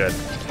would be good.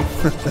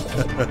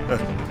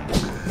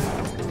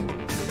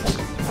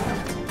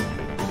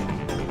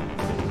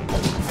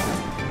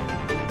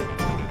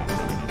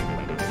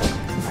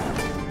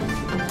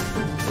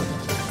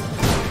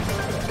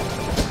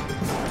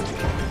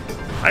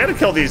 I gotta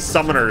kill these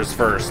summoners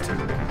first.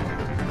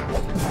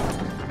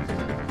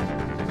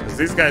 Because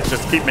these guys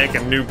just keep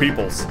making new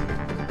peoples.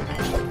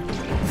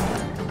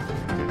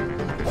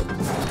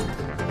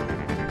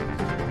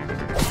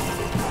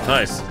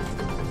 Nice.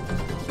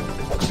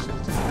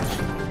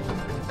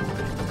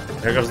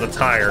 Here goes the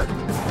tire.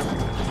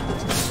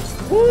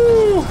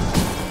 Woo!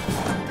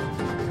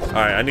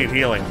 Alright, I need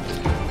healing.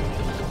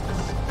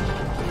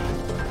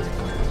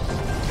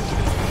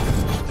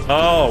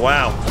 Oh,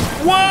 wow.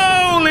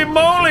 Holy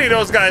moly!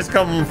 Those guys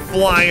come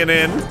flying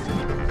in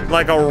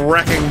like a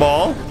wrecking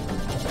ball.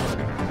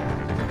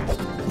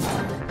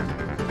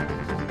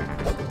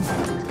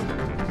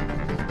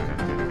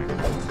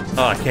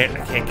 Oh, I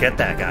can't get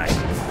that guy.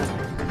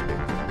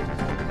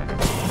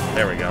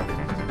 There we go.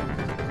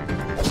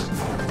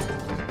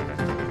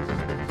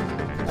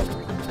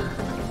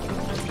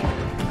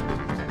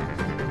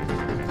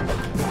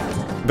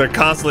 They're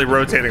constantly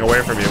rotating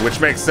away from you, which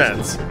makes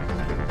sense.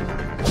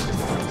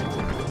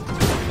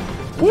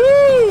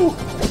 Woo!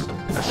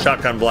 A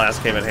shotgun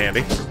blast came in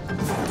handy.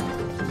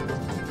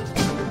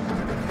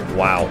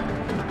 Wow.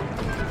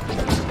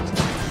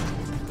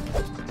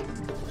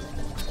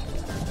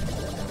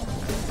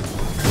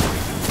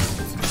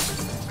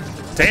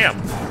 Damn.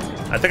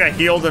 I think I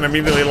healed and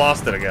immediately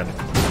lost it again.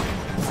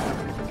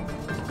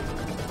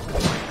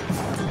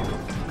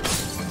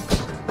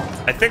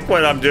 I think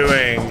what I'm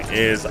doing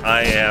is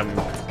I am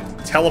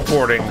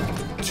teleporting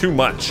too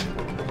much.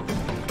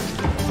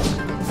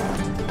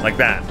 Like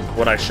that.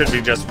 What I should be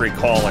just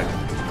recalling.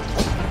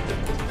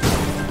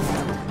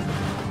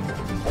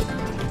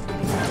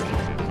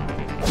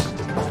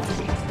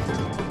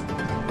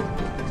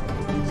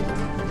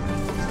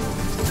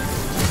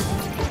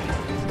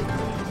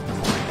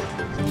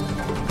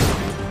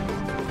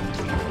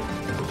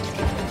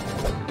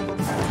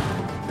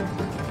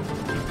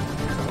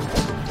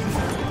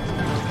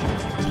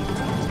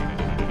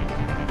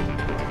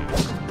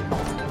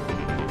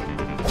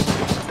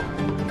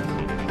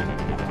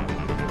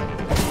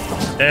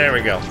 There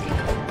we go.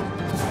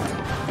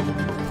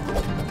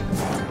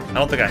 I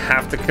don't think I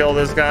have to kill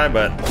this guy,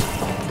 but...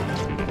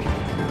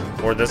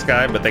 Or this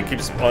guy, but they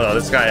keep... Oh, no,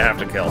 this guy I have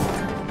to kill.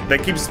 They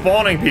keep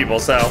spawning people,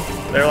 so...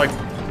 They're like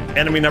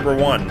enemy number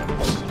one.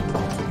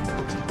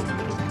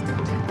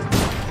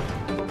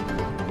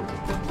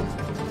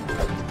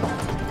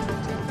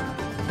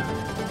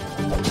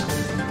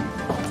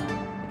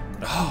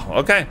 Oh,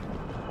 okay.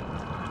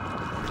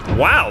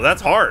 Wow,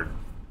 that's hard.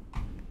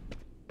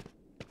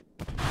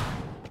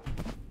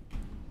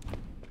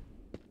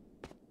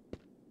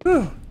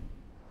 Whew.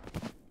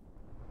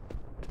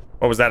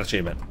 What was that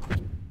achievement?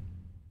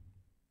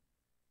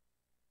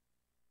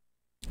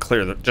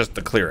 Clear the, just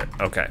to clear it.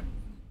 Okay.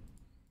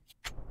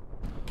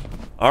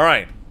 All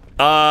right.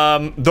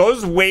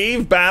 Those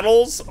wave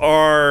battles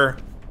are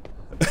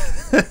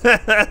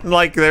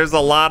like there's a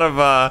lot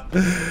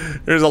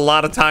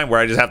of time where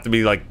I just have to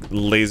be like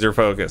laser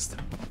focused.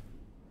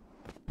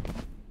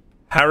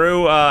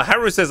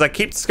 Haru says I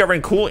keep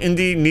discovering cool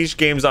indie niche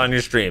games on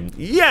your stream.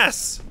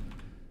 Yes.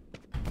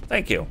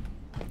 Thank you.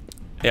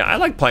 Yeah, I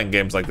like playing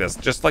games like this.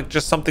 Just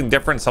something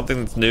different,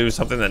 something that's new,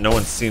 something that no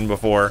one's seen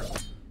before.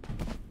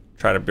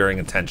 Try to bring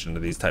attention to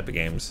these type of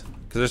games.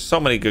 Because there's so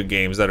many good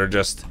games that are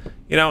just,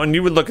 you know, and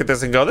you would look at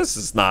this and go, this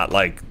is not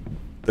like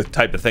the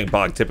type of thing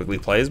Bog typically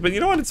plays, but you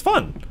know what? It's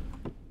fun.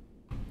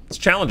 It's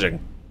challenging.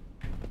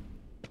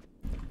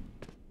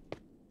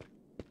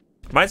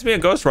 Reminds me of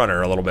Ghost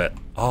Runner a little bit.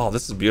 Oh,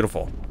 this is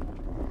beautiful.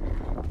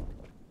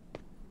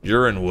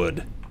 Urine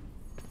wood.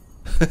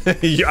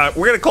 Yeah,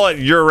 we're gonna call it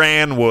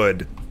Uran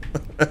wood.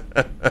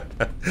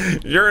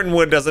 Urine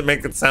wood doesn't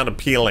make it sound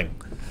appealing.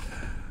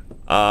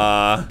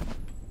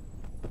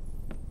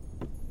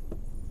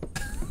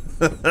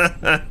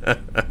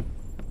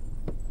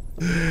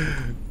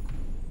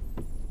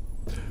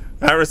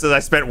 Harris says I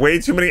spent way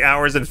too many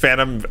hours in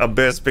Phantom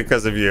Abyss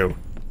because of you.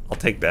 I'll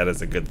take that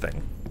as a good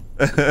thing.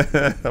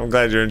 I'm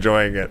glad you're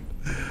enjoying it.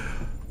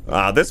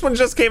 This one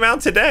just came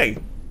out today.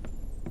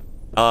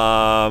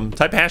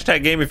 Type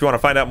hashtag game if you want to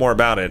find out more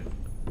about it.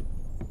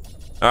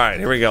 All right,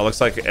 here we go.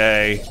 Looks like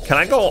a... Can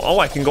I go? Oh,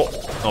 I can go...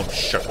 Oh,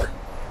 sure.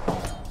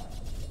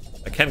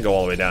 I can go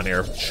all the way down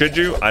here. Should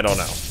you? I don't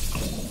know.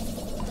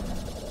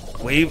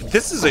 Wait,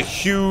 this is a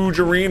huge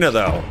arena,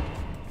 though.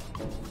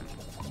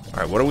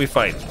 Alright, what are we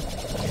fighting?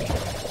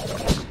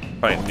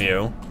 Fighting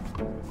you.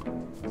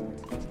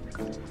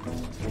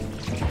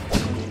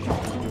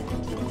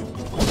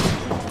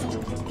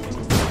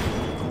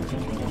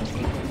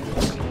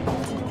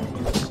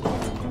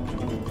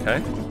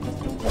 Okay.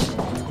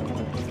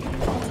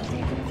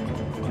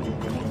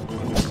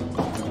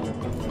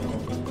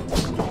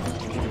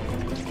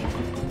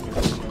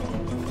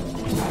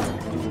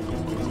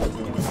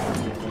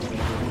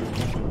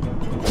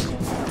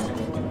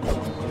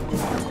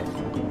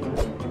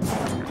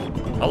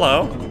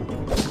 Hello.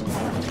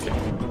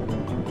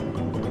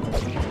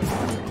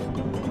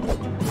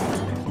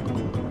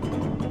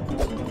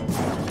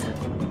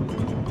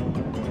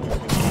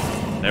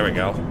 There we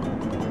go.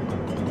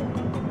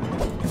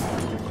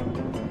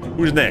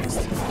 Who's next?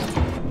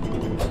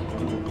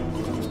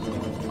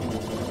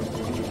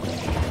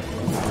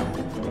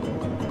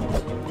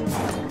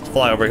 Let's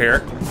fly over here.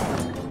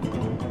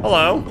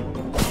 Hello.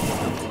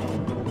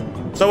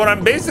 So what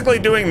I'm basically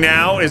doing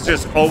now is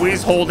just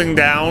always holding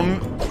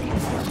down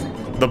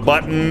the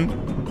button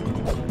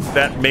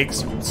that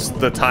makes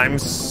the time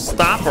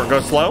stop or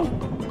go slow,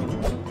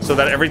 so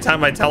that every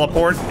time I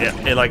teleport,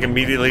 it like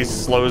immediately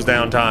slows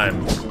down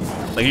time.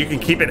 Like you can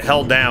keep it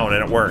held down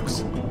and it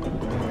works.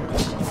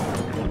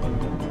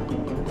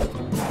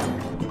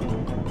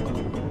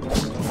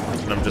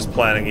 And I'm just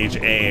planning each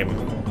aim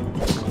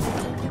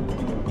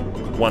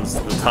once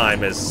the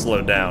time is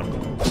slowed down.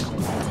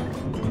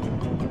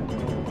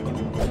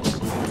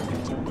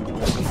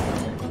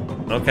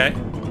 Okay.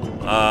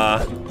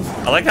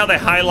 I like how they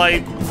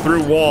highlight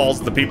through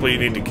walls the people you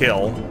need to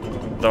kill,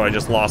 though I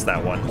just lost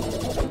that one.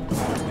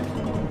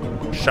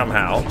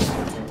 Somehow.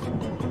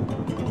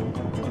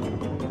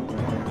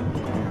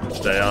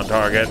 Stay on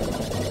target.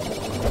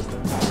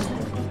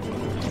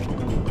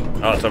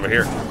 Oh, it's over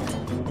here.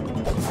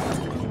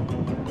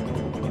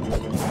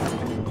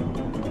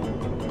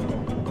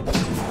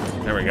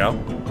 There we go.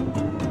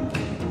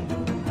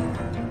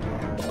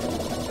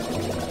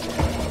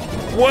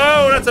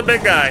 Whoa, that's a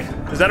big guy.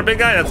 Is that a big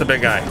guy? That's a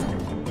big guy.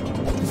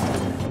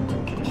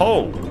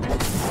 Oh.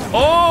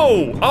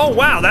 Oh! Oh,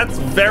 wow, that's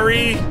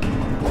very...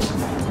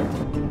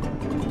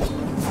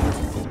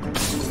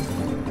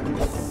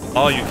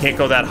 Oh, you can't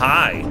go that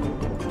high.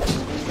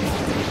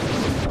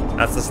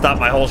 That's to stop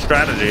my whole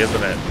strategy,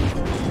 isn't it?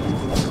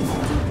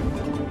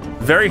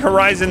 Very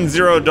Horizon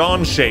Zero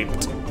Dawn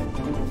shaped.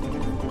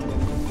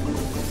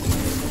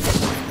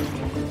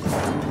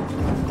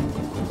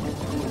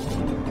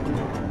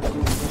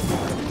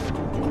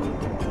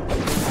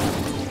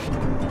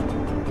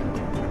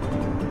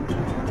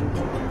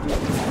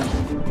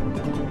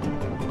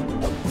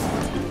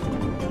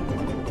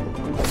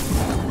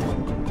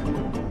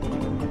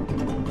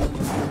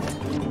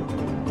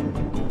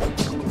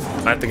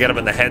 I have to get him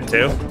in the head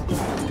too.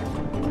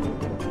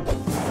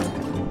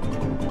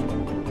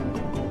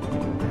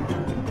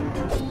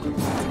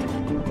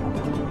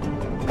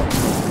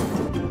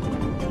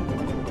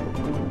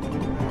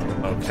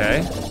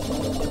 Okay.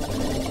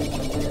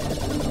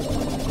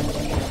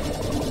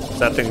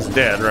 That thing's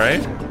dead,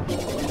 right?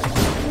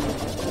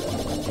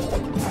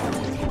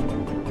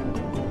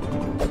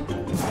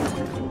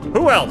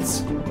 Who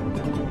else?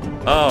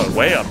 Oh,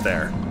 way up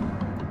there.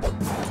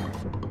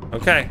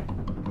 Okay.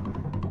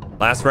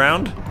 Last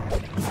round.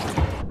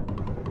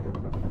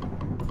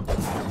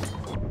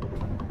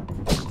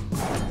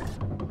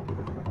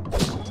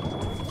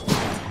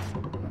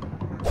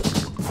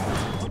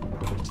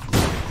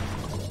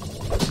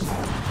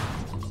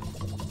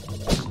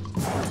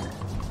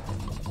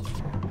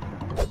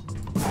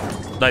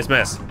 Nice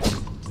miss.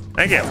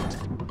 Thank you.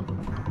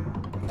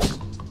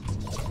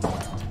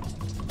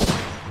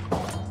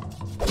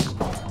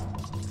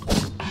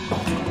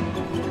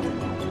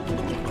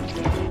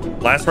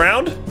 Last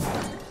round.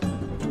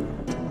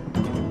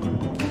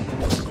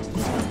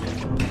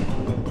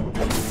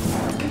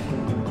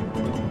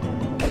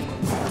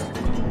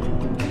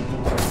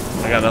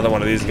 I got another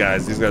one of these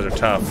guys. These guys are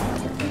tough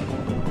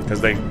because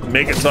they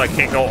make it so I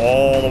can't go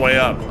all the way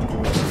up.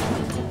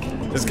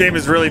 This game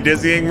is really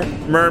dizzying,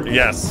 Merm.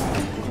 Yes.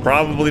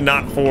 Probably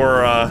not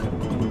for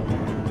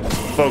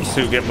folks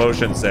who get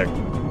motion sick.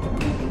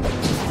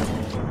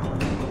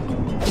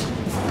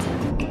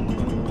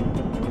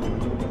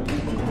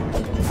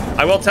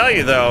 I will tell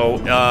you though,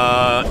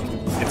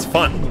 it's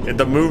fun.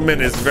 The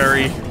movement is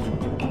very,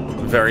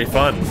 very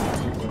fun.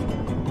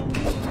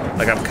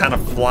 Like I'm kind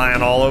of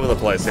flying all over the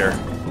place here.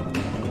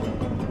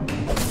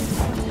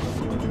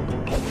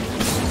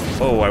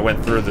 Oh, I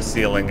went through the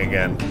ceiling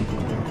again.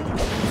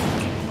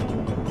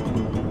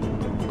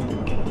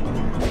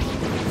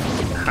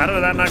 How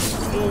did that not...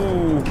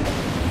 Ooh.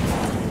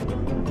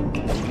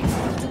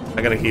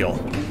 I gotta heal.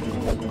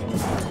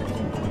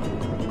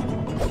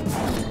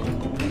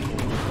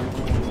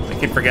 I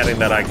keep forgetting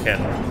that I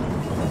can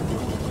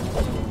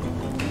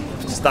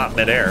stop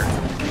midair.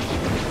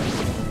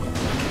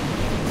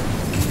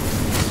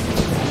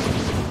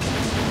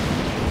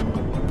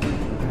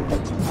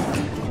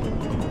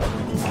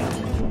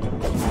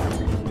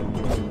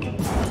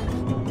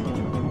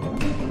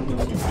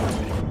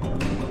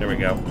 There we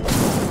go.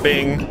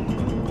 Bing.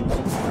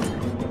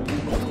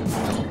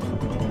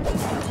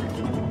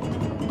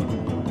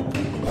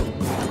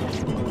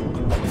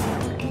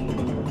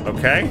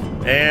 Okay,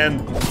 and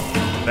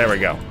there we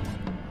go.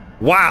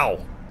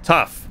 Wow,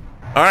 tough.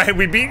 All right,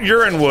 we beat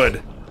urine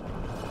wood.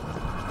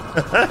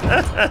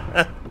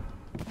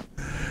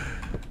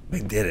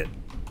 We did it.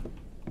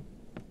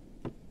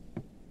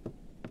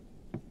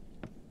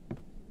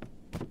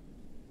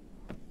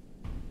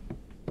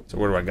 So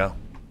where do I go?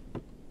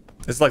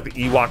 This is like the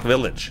Ewok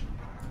village.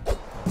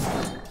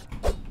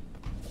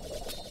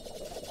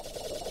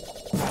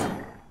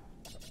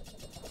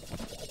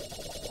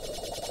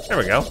 There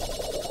we go.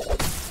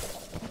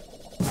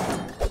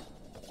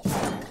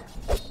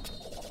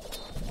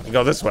 We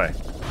go this way.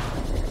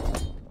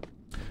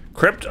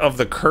 Crypt of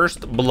the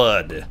Cursed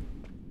Blood.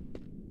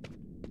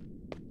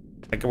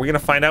 Like, are we gonna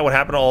find out what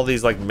happened to all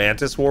these, like,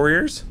 mantis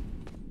warriors?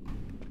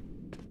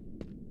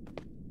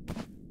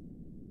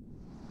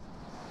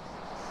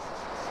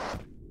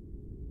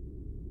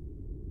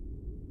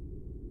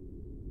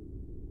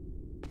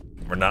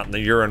 We're not in the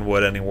urine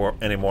wood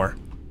anymore.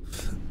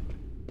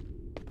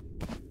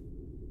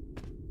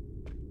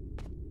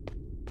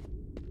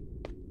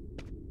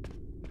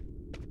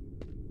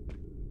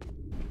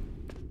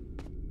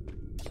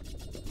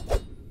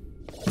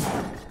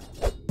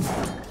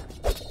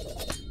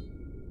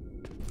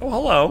 Oh,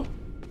 hello.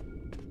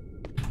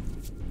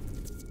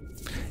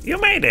 You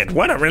made it.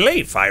 What a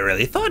relief. I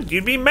really thought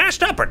you'd be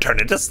mashed up or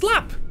turned into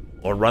slop.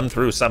 Or run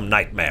through some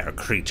nightmare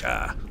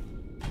creature.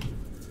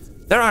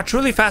 There are a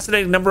truly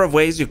fascinating number of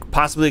ways you could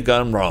possibly have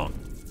gone wrong.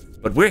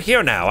 But we're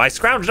here now. I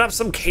scrounged up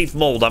some cave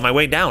mold on my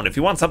way down if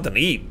you want something to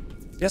eat.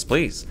 Yes,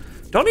 please.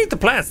 Don't eat the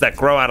plants that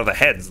grow out of the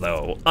heads,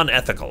 though.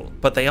 Unethical.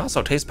 But they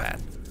also taste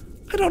bad.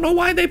 I don't know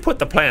why they put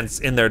the plants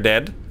in their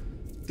dead.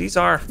 These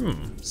are,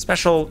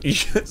 special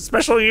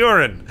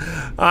urine.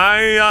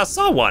 I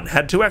saw one,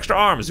 had 2 extra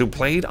arms, who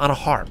played on a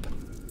harp.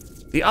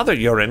 The other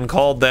urine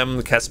called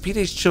them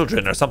Caspides'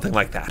 children or something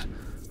like that.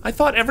 I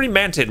thought every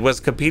mantid was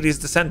Capides'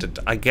 descendant.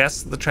 I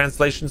guess the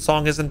translation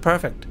song isn't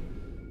perfect.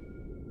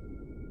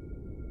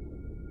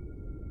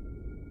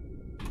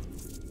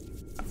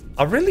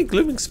 A really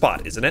glooming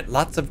spot, isn't it?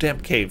 Lots of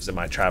damp caves in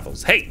my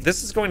travels. Hey,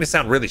 this is going to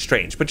sound really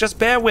strange, but just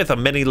bear with a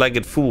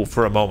many-legged fool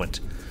for a moment.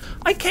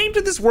 I came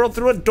to this world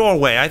through a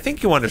doorway. I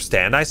think you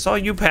understand. I saw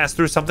you pass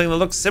through something that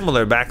looks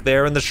similar back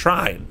there in the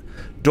shrine.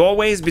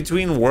 Doorways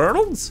between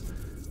worlds?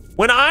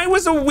 When I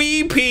was a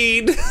wee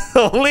peed,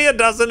 only a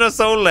dozen or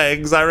so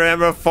legs, I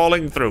remember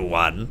falling through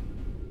one.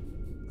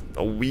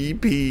 A wee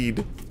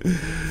peed.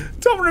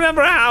 Don't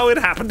remember how it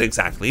happened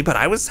exactly, but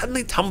I was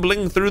suddenly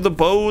tumbling through the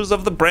boughs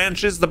of the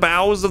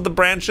boughs of the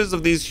branches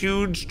of these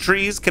huge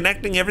trees,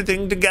 connecting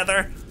everything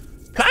together.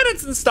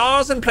 Planets and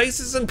stars and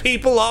places and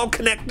people all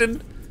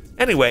connected.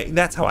 Anyway,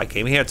 that's how I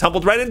came here.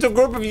 Tumbled right into a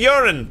group of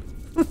urine.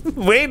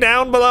 Way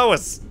down below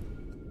us.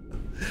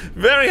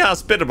 Very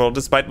hospitable,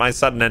 despite my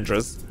sudden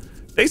entrance.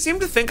 They seem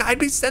to think I'd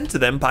be sent to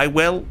them by,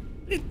 well,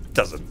 it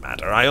doesn't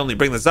matter. I only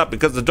bring this up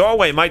because the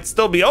doorway might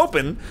still be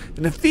open,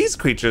 and if these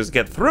creatures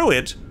get through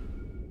it...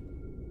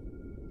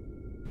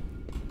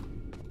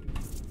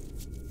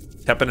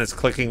 Teppan is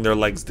clicking their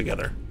legs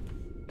together.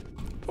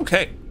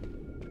 Okay.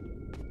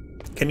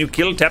 Can you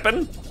kill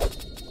Teppan?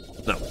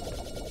 No.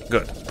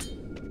 Good.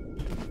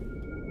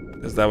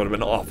 Because that would have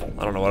been awful.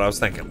 I don't know what I was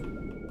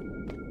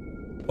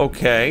thinking.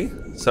 Okay,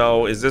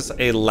 so is this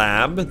a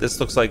lab? This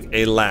looks like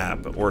a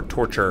lab or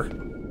torture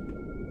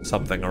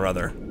something or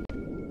other.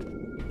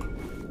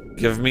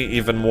 Give me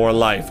even more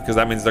life, because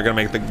that means they're gonna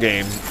make the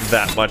game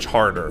that much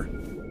harder.